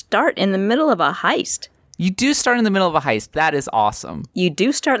 you start in the middle of a heist. You do start in the middle of a heist. That is awesome. You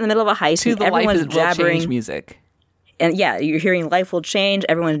do start in the middle of a heist. To and the everyone's Life Will jabbering. Change music. And yeah, you're hearing life will change.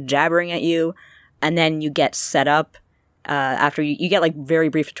 Everyone's jabbering at you, and then you get set up. After you get like very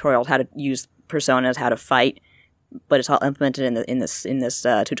brief tutorials how to use personas, how to fight, but it's all implemented in this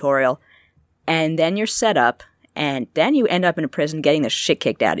tutorial. And then you're set up, and then you end up in a prison getting the shit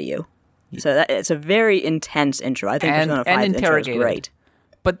kicked out of you. So it's a very intense intro. I think Persona 5's intro is great.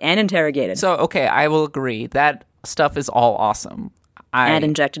 And interrogated. So, okay, I will agree. That stuff is all awesome. And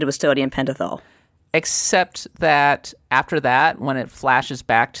injected with sodium pentothal. Except that after that, when it flashes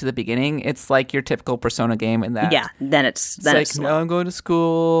back to the beginning, it's like your typical Persona game in that. Yeah, then it's like, now I'm going to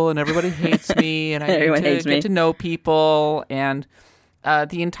school, and everybody hates me, and I need to get to know people, and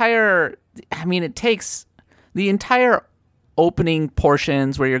it takes the entire opening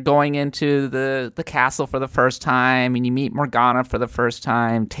portions where you're going into the castle for the first time and you meet Morgana for the first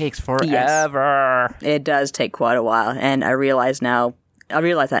time takes forever. Yes. It does take quite a while, and I realize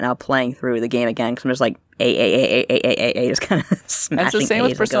that now playing through the game again, because I'm just like just kind of smashing. It's the same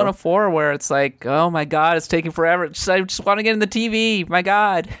with Persona 4, where it's like, oh my god, it's taking forever. I just want to get in the TV. My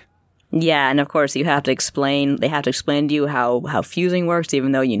god. Yeah, and of course they have to explain to you how fusing works,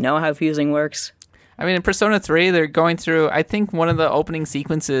 even though you know how fusing works. I mean, in Persona 3, they're going through, I think one of the opening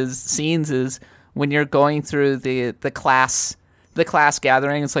scenes is when you're going through the class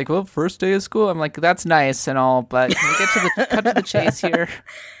gathering. It's like, well, first day of school. I'm like, that's nice and all, but can we get to cut to the chase here?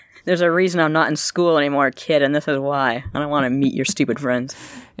 There's a reason I'm not in school anymore, kid, and this is why. I don't want to meet your stupid friends.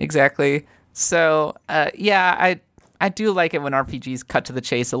 Exactly. So, yeah, I do like it when RPGs cut to the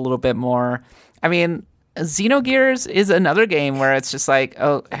chase a little bit more. I mean, Xenogears is another game where it's just like,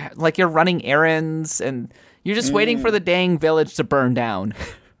 oh, like you're running errands and you're just waiting for the dang village to burn down.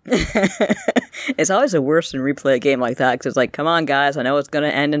 It's always the worst to replay a game like that, because it's like, come on, guys, I know it's going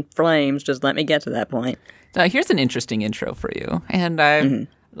to end in flames. Just let me get to that point. Now, here's an interesting intro for you. And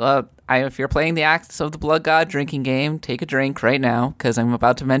if you're playing the Axe of the Blood God drinking game, take a drink right now, because I'm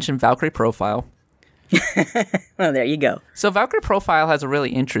about to mention Valkyrie Profile. Well, there you go. So Valkyrie Profile has a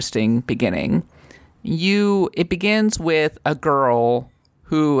really interesting beginning. It begins with a girl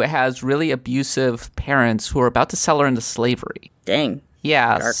who has really abusive parents who are about to sell her into slavery. Dang.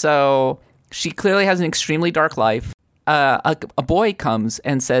 Yeah, dark. So she clearly has an extremely dark life. A boy comes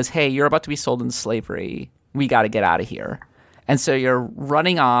and says, hey, you're about to be sold into slavery. We got to get out of here. And so you're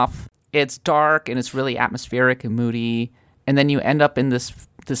running off. It's dark and it's really atmospheric and moody. And then you end up in this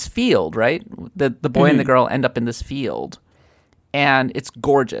field, right? The boy and the girl end up in this field. And it's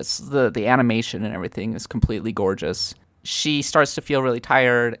gorgeous. The animation and everything is completely gorgeous. She starts to feel really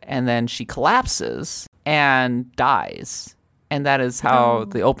tired, and then she collapses and dies. And that is how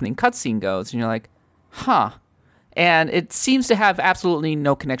the opening cutscene goes. And you're like, huh. And it seems to have absolutely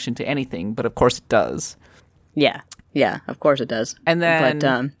no connection to anything, but of course it does. Yeah, of course it does. And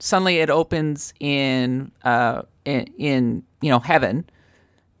then suddenly it opens in heaven,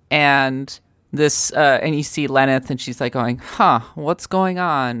 and and you see Lenneth, and she's like going, huh, what's going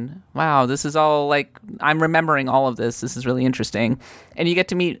on? Wow, this is all like, I'm remembering all of this. This is really interesting. And you get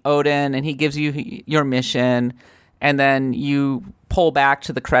to meet Odin, and he gives you your mission, and then you pull back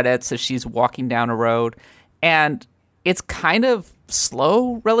to the credits as she's walking down a road. And it's kind of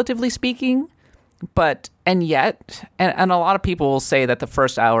slow, relatively speaking, and a lot of people will say that the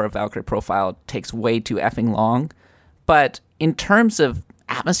first hour of Valkyrie Profile takes way too effing long. But in terms of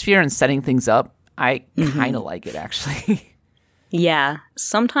atmosphere and setting things up, I kind of like it, actually. Yeah,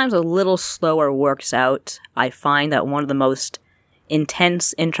 sometimes a little slower works out. I find that one of the most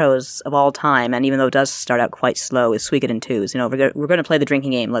intense intros of all time, and even though it does start out quite slow, is Suikoden 2's. You know, we're going to play the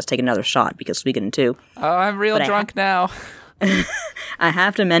drinking game. Let's take another shot because Suikoden 2. Oh, I'm real drunk now. I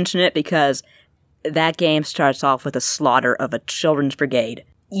have to mention it because that game starts off with a slaughter of a children's brigade.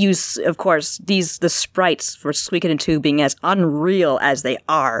 Of course, the sprites for Suikoden 2 being as unreal as they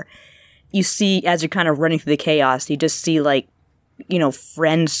are. You see, as you're kind of running through the chaos, you just see, like, you know,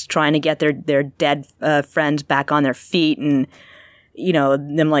 friends trying to get their dead friends back on their feet, and, you know,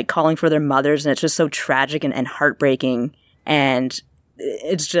 them, like, calling for their mothers, and it's just so tragic and heartbreaking. And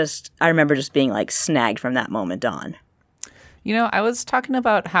it's just, I remember just being, like, snagged from that moment on. You know, I was talking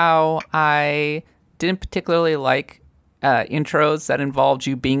about how I didn't particularly like intros that involved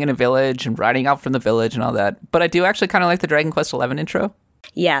you being in a village and riding out from the village and all that. But I do actually kind of like the Dragon Quest XI intro.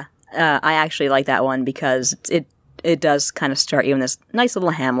 Yeah, I actually like that one because it does kind of start you in this nice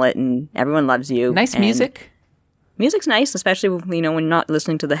little hamlet and everyone loves you. Nice music. Music's nice, especially when you're not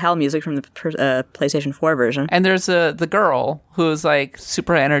listening to the hell music from the PlayStation 4 version. And there's the girl who's like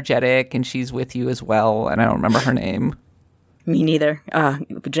super energetic and she's with you as well. And I don't remember her name. Me neither.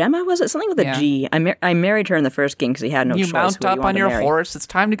 Gemma, was it? Something with a G. I married her in the first game because he had no choice. You mount up on your horse. It's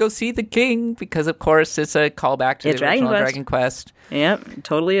time to go see the king because, of course, it's a callback to the original Dragon Quest. Yep, it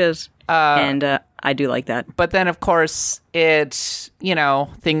totally is. And I do like that. But then, of course, things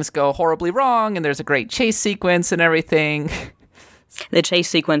go horribly wrong and there's a great chase sequence and everything. The chase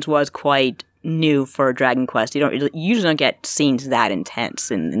sequence was quite new for Dragon Quest. You usually don't get scenes that intense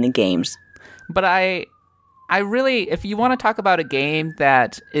in the games. But I really, if you want to talk about a game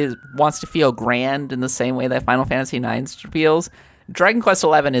that wants to feel grand in the same way that Final Fantasy IX feels, Dragon Quest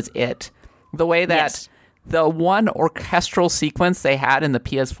XI is it. The way that the one orchestral sequence they had in the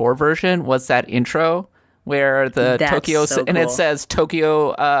PS4 version was that intro where and it says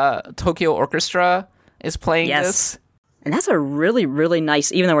Tokyo Orchestra is playing this. And that's a really, really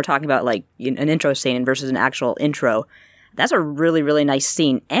nice, even though we're talking about like an intro scene versus an actual intro, That's a really, really nice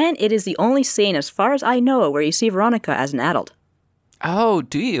scene. And it is the only scene, as far as I know, where you see Veronica as an adult. Oh,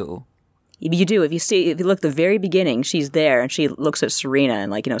 do you? You do. If you look at the very beginning, she's there and she looks at Serena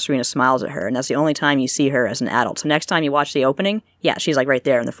and Serena smiles at her. And that's the only time you see her as an adult. So next time you watch the opening, yeah, she's like right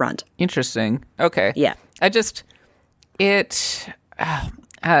there in the front. Interesting. Okay. Yeah. It's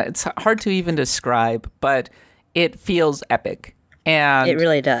hard to even describe, but it feels epic. And it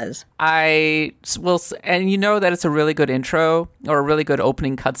really does. And you know that it's a really good intro or a really good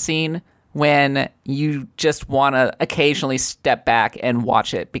opening cutscene when you just want to occasionally step back and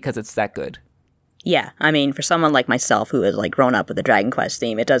watch it because it's that good. Yeah, I mean, for someone like myself who has grown up with the Dragon Quest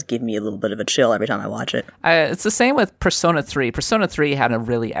theme, it does give me a little bit of a chill every time I watch it. It's the same with Persona 3. Persona 3 had a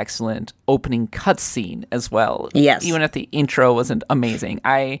really excellent opening cutscene as well. Yes. Even if the intro wasn't amazing.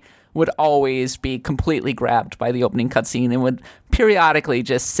 I would always be completely grabbed by the opening cutscene and would periodically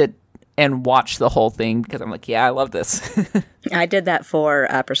just sit and watch the whole thing because I'm like, yeah, I love this. I did that for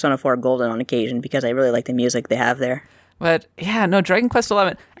Persona 4 Golden on occasion because I really like the music they have there. But yeah, no, Dragon Quest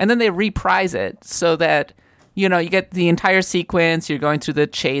XI, and then they reprise it so that, you get the entire sequence, you're going through the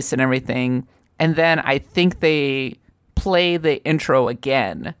chase and everything, and then I think they play the intro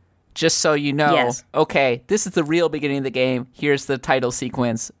again, just so you know, yes. Okay, this is the real beginning of the game, here's the title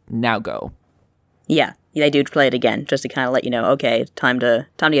sequence, now go. Yeah, they do play it again, just to kind of let you know, okay, time to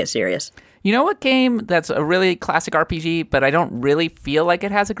get serious. You know what game that's a really classic RPG, but I don't really feel like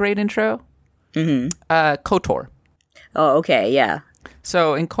it has a great intro? Mm-hmm. KOTOR. Oh, okay, yeah.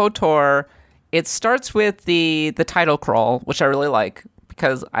 So in KOTOR, it starts with the title crawl, which I really like,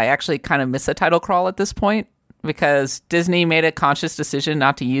 because I actually kind of miss a title crawl at this point, because Disney made a conscious decision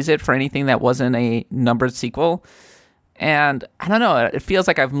not to use it for anything that wasn't a numbered sequel. And I don't know, it feels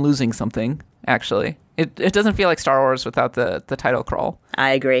like I'm losing something, actually. It doesn't feel like Star Wars without the title crawl. I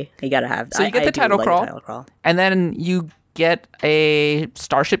agree. You gotta have. So you get the title crawl, and then you get a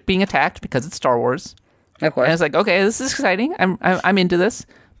starship being attacked because it's Star Wars. Of course. And it's like, okay, this is exciting. I'm into this.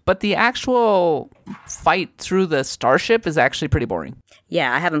 But the actual fight through the starship is actually pretty boring.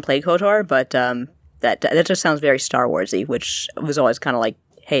 Yeah, I haven't played KOTOR, but that just sounds very Star Warsy, which was always kind of like,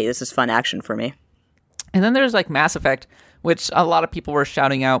 hey, this is fun action for me. And then there's Mass Effect, which a lot of people were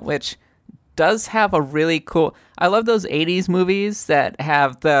shouting out, which does have a really cool. I love those 80s movies that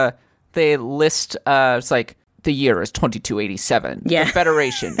have they list it's like, the year is 2287. Yeah. The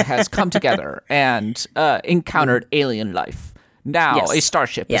Federation has come together and encountered alien life. Now yes. a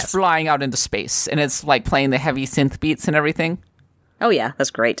starship is flying out into space, and it's playing the heavy synth beats and everything. Oh yeah,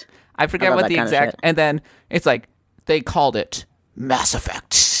 that's great. I forget what the exact, and then it's they called it Mass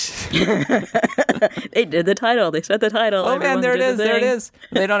Effect. They did the title. They said the title. Oh man, there it is. There it is.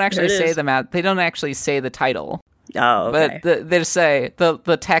 They don't actually say they don't actually say the title. Oh, okay. But they just say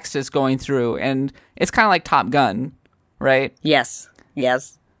the text is going through, and it's kind of like Top Gun, right? Yes.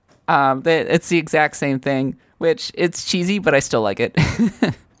 It's the exact same thing, which it's cheesy, but I still like it.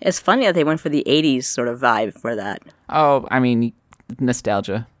 It's funny that they went for the 80s sort of vibe for that. Oh, I mean,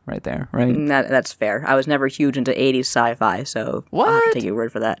 nostalgia right there, right? That's fair. I was never huge into 80s sci-fi, so what? I'll have to take your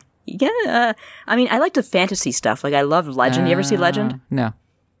word for that. Yeah, I mean, I like the fantasy stuff. I love Legend. You ever see Legend? No.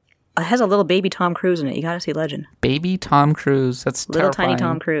 It has a little baby Tom Cruise in it. You got to see Legend. Baby Tom Cruise. That's little terrifying. Tiny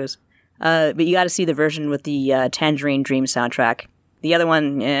Tom Cruise. But you got to see the version with the Tangerine Dream soundtrack. The other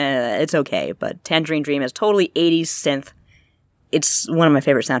one, it's okay, but Tangerine Dream is totally 80s synth. It's one of my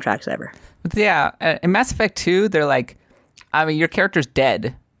favorite soundtracks ever. But yeah, in Mass Effect 2, they're your character's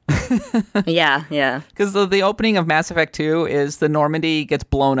dead. Yeah. Because the opening of Mass Effect 2 is the Normandy gets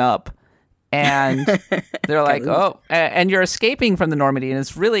blown up. And they're like, oh, and you're escaping from the Normandy, and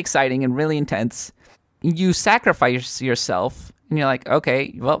it's really exciting and really intense. You sacrifice yourself, and you're like,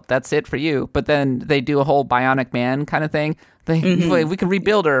 okay, well, that's it for you. But then they do a whole Bionic Man kind of thing. We can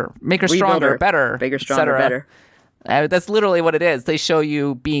rebuild her, make her stronger, better, bigger, stronger, better. That's literally what it is. They show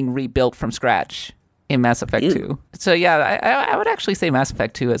you being rebuilt from scratch in Mass Effect 2. So yeah, I would actually say Mass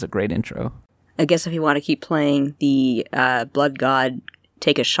Effect 2 is a great intro. I guess if you want to keep playing the Blood God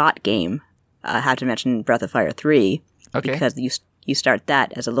Take a Shot game, I have to mention Breath of Fire 3, because you start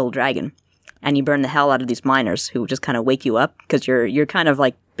that as a little dragon, and you burn the hell out of these miners who just kind of wake you up, because you're kind of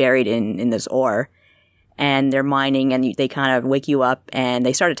buried in this ore, and they're mining, and they kind of wake you up, and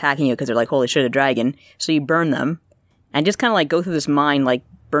they start attacking you because they're like, holy shit, a dragon. So you burn them, and just kind of go through this mine,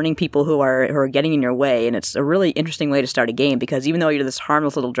 burning people who are getting in your way, and it's a really interesting way to start a game, because even though you're this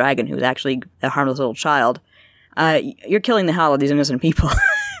harmless little dragon who's actually a harmless little child, you're killing the hell out of these innocent people.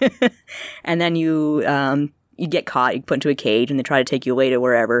 And then you get caught, you put into a cage, and they try to take you away to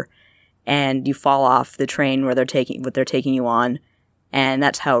wherever, and you fall off the train where they're taking you on, and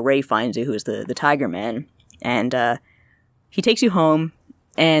that's how Ray finds you, who's the Tiger Man. And he takes you home,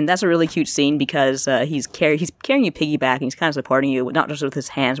 and that's a really cute scene because he's carrying you piggyback, and he's kind of supporting you, not just with his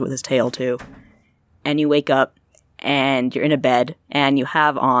hands, with his tail too. And you wake up, and you're in a bed, and you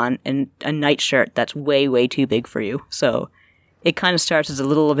have on a nightshirt that's way, way too big for you. So it kind of starts as a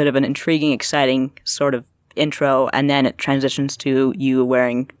little bit of an intriguing, exciting sort of intro, and then it transitions to you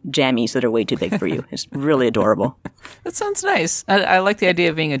wearing jammies that are way too big for you. It's really adorable. That sounds nice. I like the idea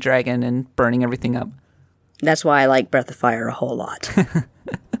of being a dragon and burning everything up. That's why I like Breath of Fire a whole lot.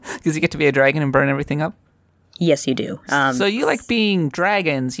 Because you get to be a dragon and burn everything up? Yes, you do. So you like being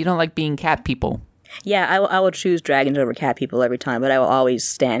dragons. You don't like being cat people. Yeah, I will choose dragons over cat people every time, but I will always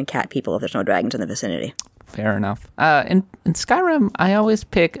stand cat people if there's no dragons in the vicinity. Fair enough. In Skyrim,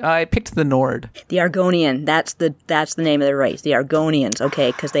 I picked the Nord. The Argonian. That's the name of the race. The Argonians.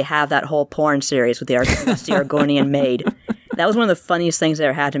 Okay, because they have that whole porn series with the Argonian maid. That was one of the funniest things that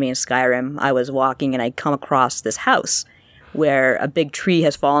ever happened to me in Skyrim. I was walking and I come across this house where a big tree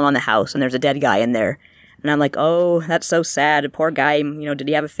has fallen on the house and there's a dead guy in there. And I'm like, oh, that's so sad. A poor guy, did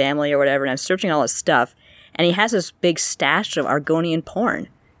he have a family or whatever? And I'm searching all his stuff. And he has this big stash of Argonian porn.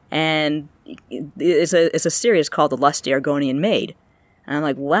 And it's a series called The Lusty Argonian Maid. And I'm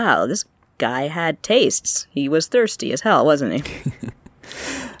like, wow, this guy had tastes. He was thirsty as hell, wasn't he?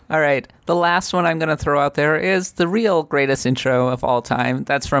 All right. The last one I'm going to throw out there is the real greatest intro of all time.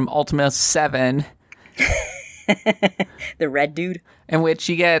 That's from Ultima 7. The red dude? In which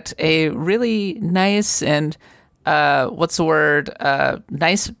you get a really nice and, what's the word?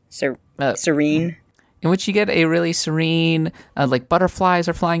 Nice... serene. In which you get a really serene, like butterflies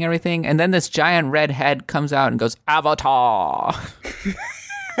are flying, everything. And then this giant red head comes out and goes, Avatar!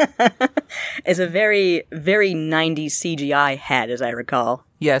 It's a very, very 90s CGI head, as I recall.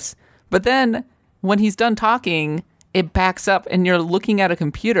 Yes. But then, when he's done talking, it backs up and you're looking at a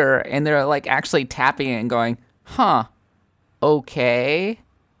computer and they're like actually tapping it and going, huh, okay.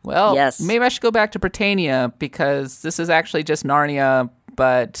 Well, yes. Maybe I should go back to Britannia because this is actually just Narnia,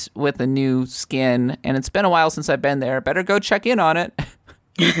 but with a new skin. And it's been a while since I've been there. Better go check in on it.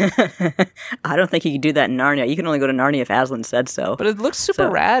 I don't think you can do that in Narnia. You can only go to Narnia if Aslan said so. But it looks super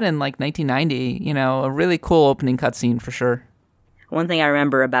rad in like 1990. A really cool opening cutscene for sure. One thing I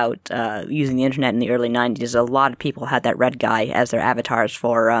remember about using the internet in the early 90s is a lot of people had that red guy as their avatars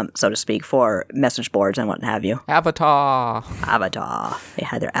for, so to speak, for message boards and what have you. Avatar. They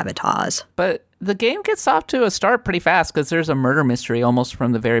had their avatars. But the game gets off to a start pretty fast because there's a murder mystery almost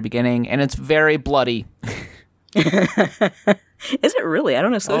from the very beginning, and it's very bloody. Is it really? I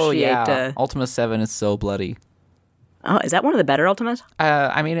don't associate... Oh, yeah. Ultima 7 is so bloody. Oh, is that one of the better Ultimas?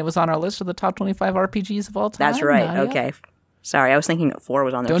 It was on our list of the top 25 RPGs of all time. That's right. Okay. Sorry, I was thinking 4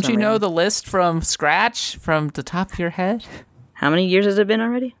 was on there. Don't you know the list from scratch, from the top of your head? How many years has it been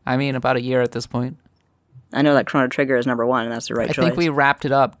already? About a year at this point. I know that Chrono Trigger is number 1, and that's the right choice. I think we wrapped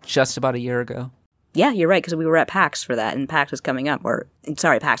it up just about a year ago. Yeah, you're right, because we were at PAX for that, and PAX is coming up.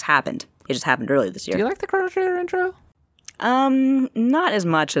 PAX happened. It just happened earlier this year. Do you like the Chrono Trigger intro? Not as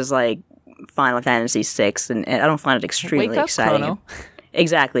much as, Final Fantasy VI, and I don't find it extremely exciting. Chrono.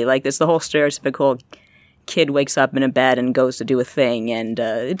 Exactly. It's the whole stereotypical kid wakes up in a bed and goes to do a thing, and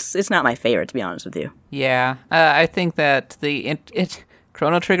it's not my favorite, to be honest with you. Yeah, I think that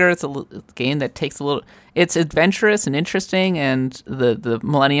Chrono Trigger is a game that takes a little... It's adventurous and interesting, and the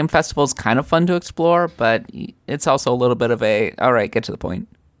Millennium Festival is kind of fun to explore, but it's also a little bit of a, all right, get to the point.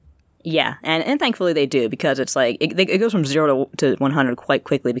 Yeah, and thankfully they do, because it's it goes from 0 to 100 quite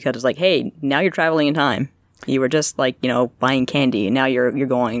quickly, because it's hey, now you're traveling in time. You were just buying candy, and now you're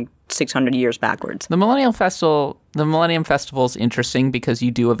going 600 years backwards. The Millennium Festival is interesting because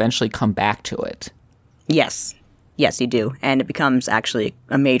you do eventually come back to it. Yes, you do, and it becomes actually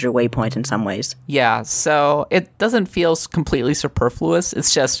a major waypoint in some ways. Yeah, so it doesn't feel completely superfluous.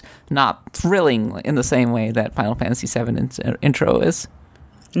 It's just not thrilling in the same way that Final Fantasy VII intro is.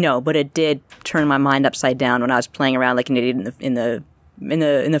 No, but it did turn my mind upside down when I was playing around like an idiot in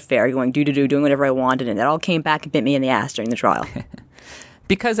the fair, going doing whatever I wanted, and it all came back and bit me in the ass during the trial.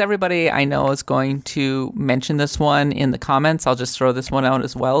 Because everybody I know is going to mention this one in the comments, I'll just throw this one out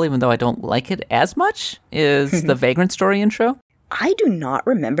as well, even though I don't like it as much, is the Vagrant Story intro. I do not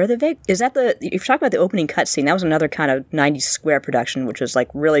remember is that if you're talking about the opening cutscene, that was another kind of 90s Square production, which was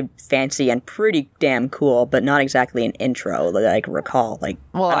really fancy and pretty damn cool, but not exactly an intro that I can recall.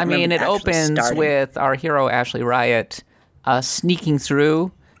 It opens with our hero Ashley Riot sneaking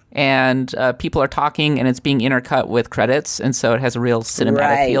through, and people are talking, and it's being intercut with credits, and so it has a real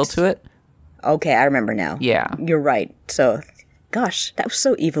cinematic feel to it. Okay, I remember now. Yeah. You're right. So, gosh, that was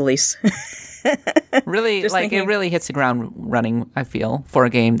so Evilise. Really, it really hits the ground running, I feel, for a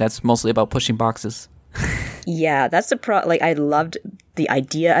game that's mostly about pushing boxes. Yeah, that's the like, I loved the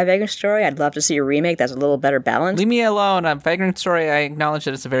idea of Vagrant Story. I'd love to see a remake that's a little better balanced. Leave me alone. Vagrant Story, I acknowledge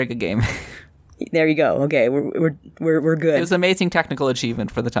that it's a very good game. There you go. Okay, we're good. It was an amazing technical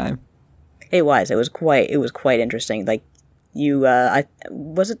achievement for the time. It was. It was quite interesting. Like,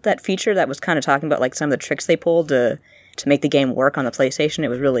 was it that feature that was kind of talking about like some of the tricks they pulled to make the game work on the PlayStation? It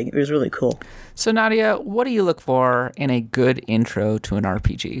was really cool. So Nadia, what do you look for in a good intro to an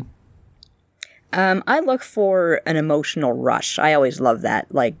RPG? I look for an emotional rush. I always love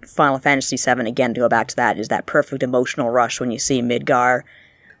that. Like Final Fantasy VII, again, to go back to that, is that perfect emotional rush when you see Midgar,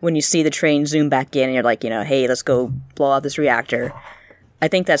 when you see the train zoom back in and you're like, hey, let's go blow out this reactor. I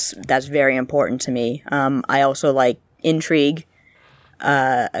think that's very important to me. I also like intrigue.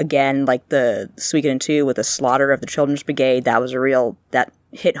 Again, like the Suikoden 2 with the slaughter of the Children's Brigade, that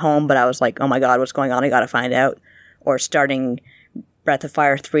hit home, but I was like, oh my god, what's going on? I gotta find out. Or starting Breath of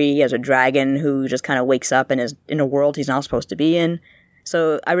Fire 3 as a dragon who just kind of wakes up and is in a world he's not supposed to be in.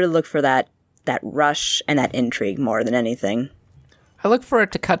 So I really look for that rush and that intrigue more than anything. I look for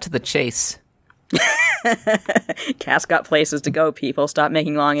it to cut to the chase. Cass got places to go, people. Stop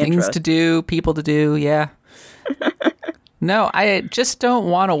making long intros. Things to do, people to do, yeah. No, I just don't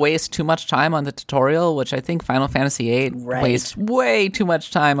want to waste too much time on the tutorial, which I think Final Fantasy VIII wastes way too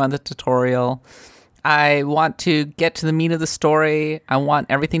much time on the tutorial. I want to get to the meat of the story. I want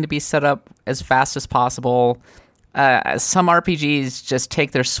everything to be set up as fast as possible. Some RPGs just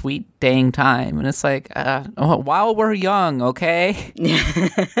take their sweet dang time, and it's like, while we're young, okay?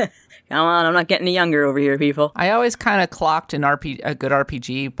 Come on, I'm not getting any younger over here, people. I always kind of clocked a good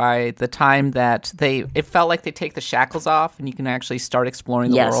RPG by the time that it felt like they take the shackles off, and you can actually start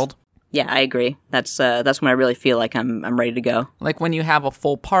exploring the world. Yeah, I agree. That's when I really feel like I'm ready to go. Like when you have a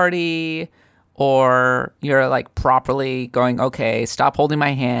full party, or you're like properly going, okay, stop holding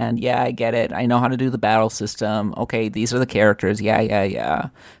my hand. Yeah, I get it. I know how to do the battle system. Okay, these are the characters. Yeah.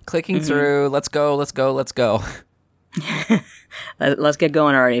 Clicking through. Let's go. Let's get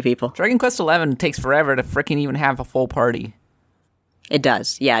going already, people. Dragon Quest XI takes forever to freaking even have a full party. It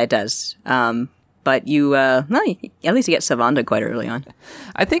does. Yeah, it does. But you, at least you get Savanda quite early on.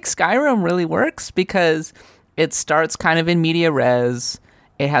 I think Skyrim really works because it starts kind of in media res.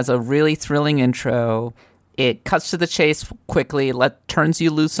 It has a really thrilling intro. It cuts to the chase quickly, turns you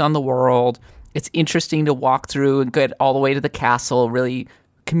loose on the world. It's interesting to walk through and get all the way to the castle. Really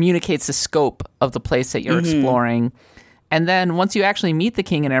communicates the scope of the place that you're exploring. And then once you actually meet the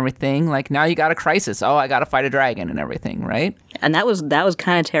king and everything, like now you got a crisis. Oh, I got to fight a dragon and everything, right? And that was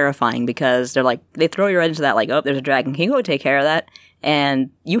kind of terrifying because they throw you right into that, like, oh, there's a dragon. Can you go take care of that? And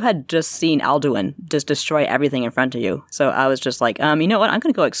you had just seen Alduin just destroy everything in front of you. So I was just like, you know what? I'm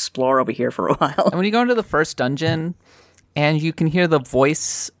going to go explore over here for a while. And when you go into the first dungeon and you can hear the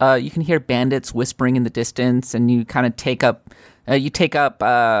voice, you can hear bandits whispering in the distance, and you kind of take up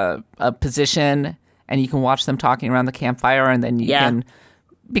a position, and you can watch them talking around the campfire, and then you can,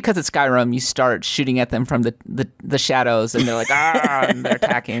 because it's Skyrim, you start shooting at them from the shadows, and they're like, and they're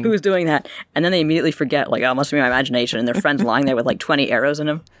attacking. Who's doing that? And then they immediately forget, like, oh, it must be my imagination, and their friend's lying there with like 20 arrows in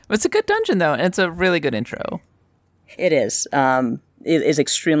him. It's a good dungeon, though, and it's a really good intro. It is. It is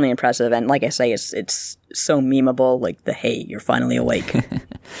extremely impressive, and like I say, it's so memeable, like the, hey, you're finally awake.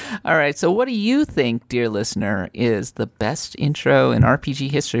 All right, so what do you think, dear listener, is the best intro in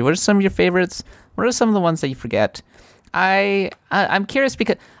RPG history? What are some of your favorites? What are some of the ones that you forget? I'm curious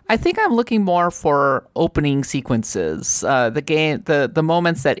because I think I'm looking more for opening sequences, the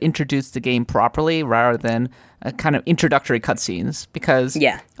moments that introduce the game properly rather than kind of introductory cutscenes. Because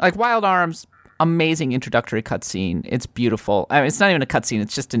like Wild Arms, amazing introductory cutscene. It's beautiful. I mean, it's not even a cutscene.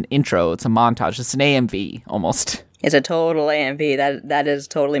 It's just an intro. It's a montage. It's an AMV almost. It's a total AMV. That is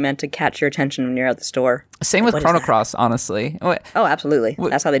totally meant to catch your attention when you're at the store. Same with Chrono Cross, honestly. Oh, absolutely.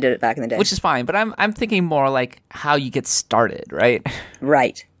 That's how they did it back in the day. Which is fine, but I'm thinking more like how you get started, right?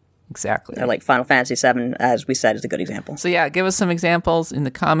 Right. Exactly. Or like Final Fantasy VII, as we said, is a good example. So yeah, give us some examples in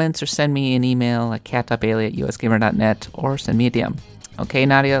the comments or send me an email at cat.bailey@usgamer.net or send me a DM. Okay,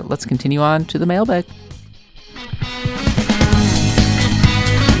 Nadia, let's continue on to the mailbag.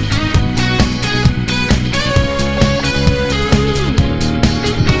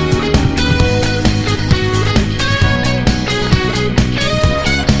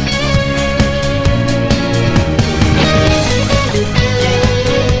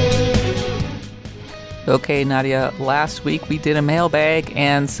 Okay, Nadia, last week we did a mailbag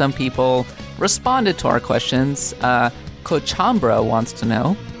and some people responded to our questions. Kochambra wants to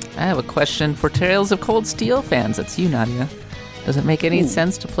know, I have a question for Tales of Cold Steel fans. That's you, Nadia. Does it make any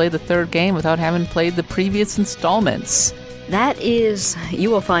sense to play the third game without having played the previous installments? You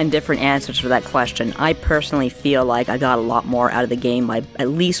will find different answers for that question. I personally feel like I got a lot more out of the game by at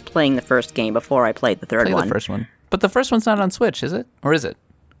least playing the first game before I played the third one. The first one. But the first one's not on Switch, is it? Or is it?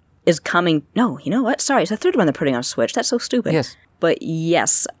 Is coming... No, you know what? Sorry, it's the third one they're putting on Switch. That's so stupid. Yes. But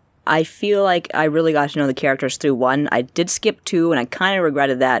yes, I feel like I really got to know the characters through 1. I did skip 2, and I kind of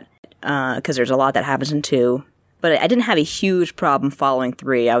regretted that, because there's a lot that happens in 2. But I didn't have a huge problem following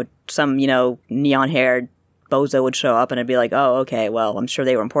 3. Some neon-haired bozo would show up, and I'd be like, oh, okay, well, I'm sure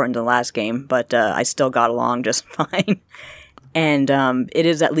they were important in the last game, but I still got along just fine. And it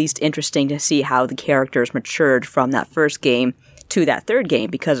is at least interesting to see how the characters matured from that first game to that third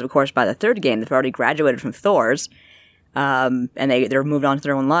game, because, of course, by the third game, they've already graduated from Thor's, and they're moved on to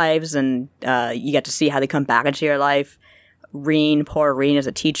their own lives, and you get to see how they come back into your life. Poor Reen is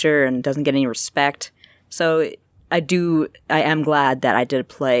a teacher and doesn't get any respect. So I am glad that I did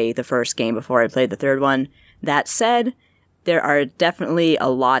play the first game before I played the third one. That said, there are definitely a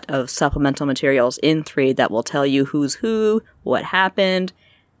lot of supplemental materials in 3 that will tell you who's who, what happened,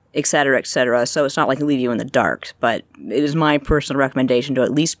 etc., etc. So it's not like they leave you in the dark, but it is my personal recommendation to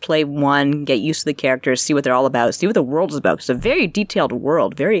at least play 1, get used to the characters, see what they're all about, see what the world is about. It's a very detailed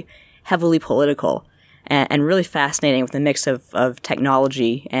world, very heavily political, and really fascinating with the mix of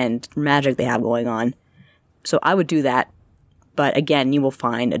technology and magic they have going on. So I would do that, but again, you will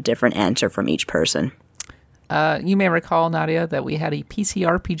find a different answer from each person. You may recall, Nadia, that we had a PC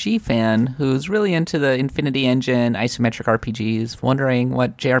RPG fan who's really into the Infinity Engine isometric RPGs, wondering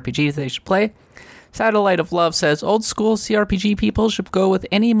what JRPGs they should play. Satellite of Love says, old school CRPG people should go with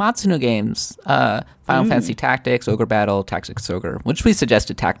any Matsuno games. Final Fantasy Tactics, Ogre Battle, Tactics Ogre, which we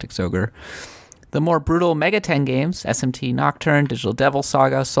suggested Tactics Ogre. The more brutal Mega 10 games, SMT Nocturne, Digital Devil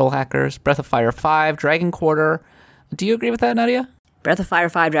Saga, Soul Hackers, Breath of Fire 5, Dragon Quarter. Do you agree with that, Nadia? Breath of Fire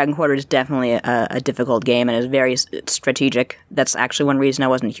 5 Dragon Quarter is definitely a difficult game and is very strategic. That's actually one reason I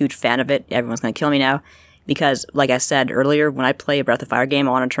wasn't a huge fan of it. Everyone's going to kill me now. Because, like I said earlier, when I play a Breath of Fire game,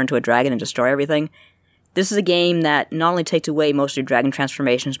 I want to turn to a dragon and destroy everything. This is a game that not only takes away most of your dragon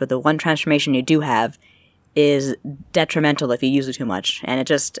transformations, but the one transformation you do have is detrimental if you use it too much. And it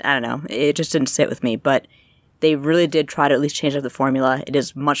just didn't sit with me. But they really did try to at least change up the formula. It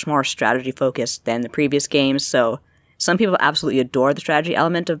is much more strategy-focused than the previous games, so... Some people absolutely adore the strategy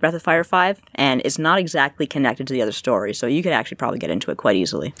element of Breath of Fire 5, and it's not exactly connected to the other story, so you could actually probably get into it quite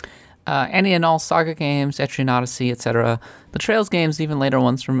easily. Any and all Saga games, Etrian Odyssey, etc. The Trails games, even later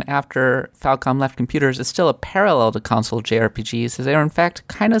ones from after Falcom left computers, is still a parallel to console JRPGs, as they are in fact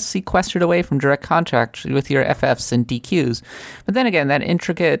kind of sequestered away from direct contact with your FFs and DQs. But then again, that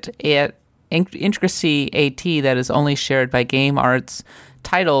intricacy AT that is only shared by game arts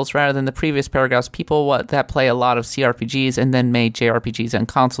titles rather than the previous paragraphs, people that play a lot of CRPGs and then made JRPGs and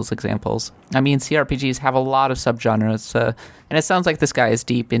consoles examples. I mean, CRPGs have a lot of subgenres, and it sounds like this guy is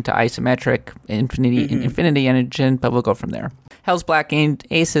deep into isometric Infinity Engine, but we'll go from there. Hell's Black Game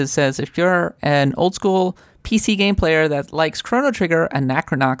Aces says, if you're an old school PC game player that likes Chrono Trigger,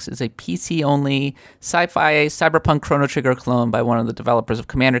 Anachronox is a PC-only sci-fi cyberpunk Chrono Trigger clone by one of the developers of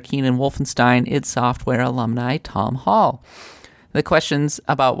Commander Keen and Wolfenstein, id Software alumni Tom Hall. The questions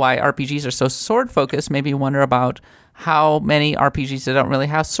about why RPGs are so sword-focused made me wonder about how many RPGs that don't really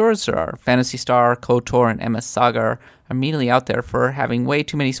have swords there are. Phantasy Star, KOTOR, and MS Saga are immediately out there for having way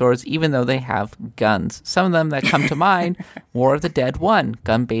too many swords, even though they have guns. Some of them that come to mind, War of the Dead 1,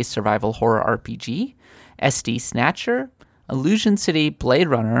 gun-based survival horror RPG, SD Snatcher, Illusion City Blade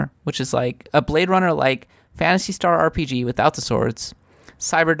Runner, which is like a Blade Runner-like Phantasy Star RPG without the swords,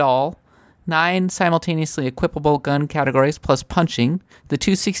 Cyberdoll, 9 simultaneously equipable gun categories plus punching, the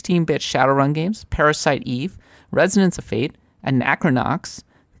 2 16-bit Shadowrun games, Parasite Eve, Resonance of Fate, Anachronox,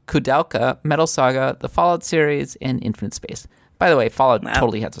 Kudelka, Metal Saga, the Fallout series, and Infinite Space. By the way, Fallout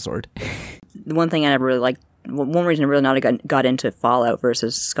totally has a sword. The one thing I never really liked, one reason I really not got into Fallout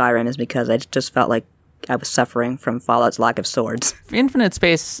versus Skyrim is because I just felt like I was suffering from Fallout's lack of swords. In Infinite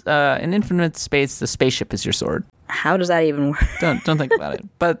Space, the spaceship is your sword. How does that even work? Don't think about it.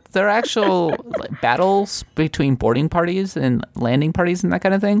 But there are actual battles between boarding parties and landing parties and that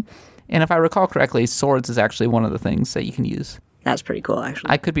kind of thing. And if I recall correctly, swords is actually one of the things that you can use. That's pretty cool,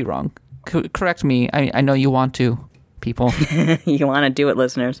 actually. I could be wrong. Correct me. I know you want to, people. You want to do it,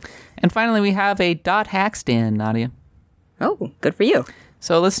 listeners. And finally, we have a .hack stand, Nadia. Oh, good for you.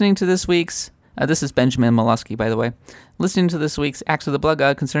 So listening to this week's... this is Benjamin Molesky, by the way. Listening to this week's Axe of the Blood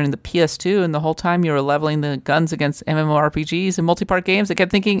God concerning the PS2, and the whole time you were leveling the guns against MMORPGs and multi-part games, I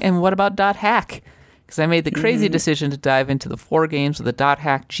kept thinking, and what about .hack? Because I made the crazy decision to dive into the 4 games of the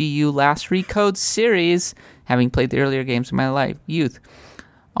 .hack GU Last Recode series, having played the earlier games in my youth.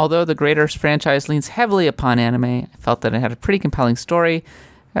 Although the Greater franchise leans heavily upon anime, I felt that it had a pretty compelling story,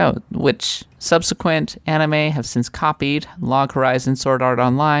 which subsequent anime have since copied: Log Horizon, Sword Art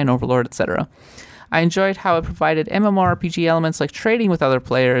Online, Overlord, etc. I enjoyed how it provided MMORPG elements like trading with other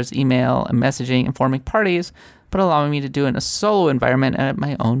players, email, and messaging, and forming parties, but allowing me to do it in a solo environment and at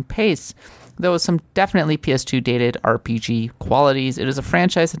my own pace. Though with some definitely PS2 dated RPG qualities, it is a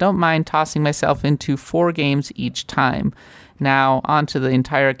franchise I don't mind tossing myself into 4 games each time. Now, on to the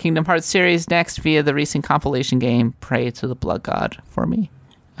entire Kingdom Hearts series next via the recent compilation game, Pray to the Blood God, for me.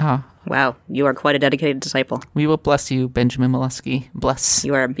 Wow, you are quite a dedicated disciple. We will bless you, Benjamin Molesky. Bless.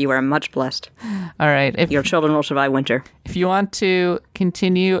 You are much blessed. All right. Your children will survive winter. If you want to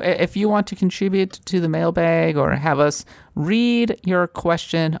contribute to the mailbag or have us read your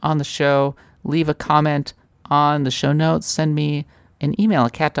question on the show, leave a comment on the show notes, send me an email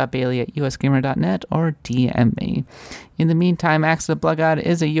at cat.bailey@usgamer.net or DM me. In the meantime, Axe of the Blood God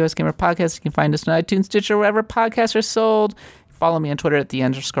is a US Gamer podcast. You can find us on iTunes, Stitcher, wherever podcasts are sold. Follow me on Twitter at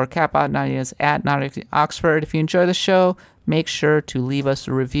 @_catbot. Nadia is at Oxford. If you enjoy the show, make sure to leave us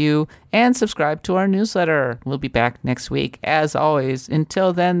a review and subscribe to our newsletter. We'll be back next week, as always.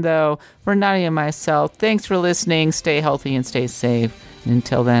 Until then, though, for Nadia and myself, thanks for listening. Stay healthy and stay safe. And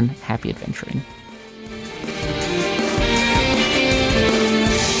until then, happy adventuring.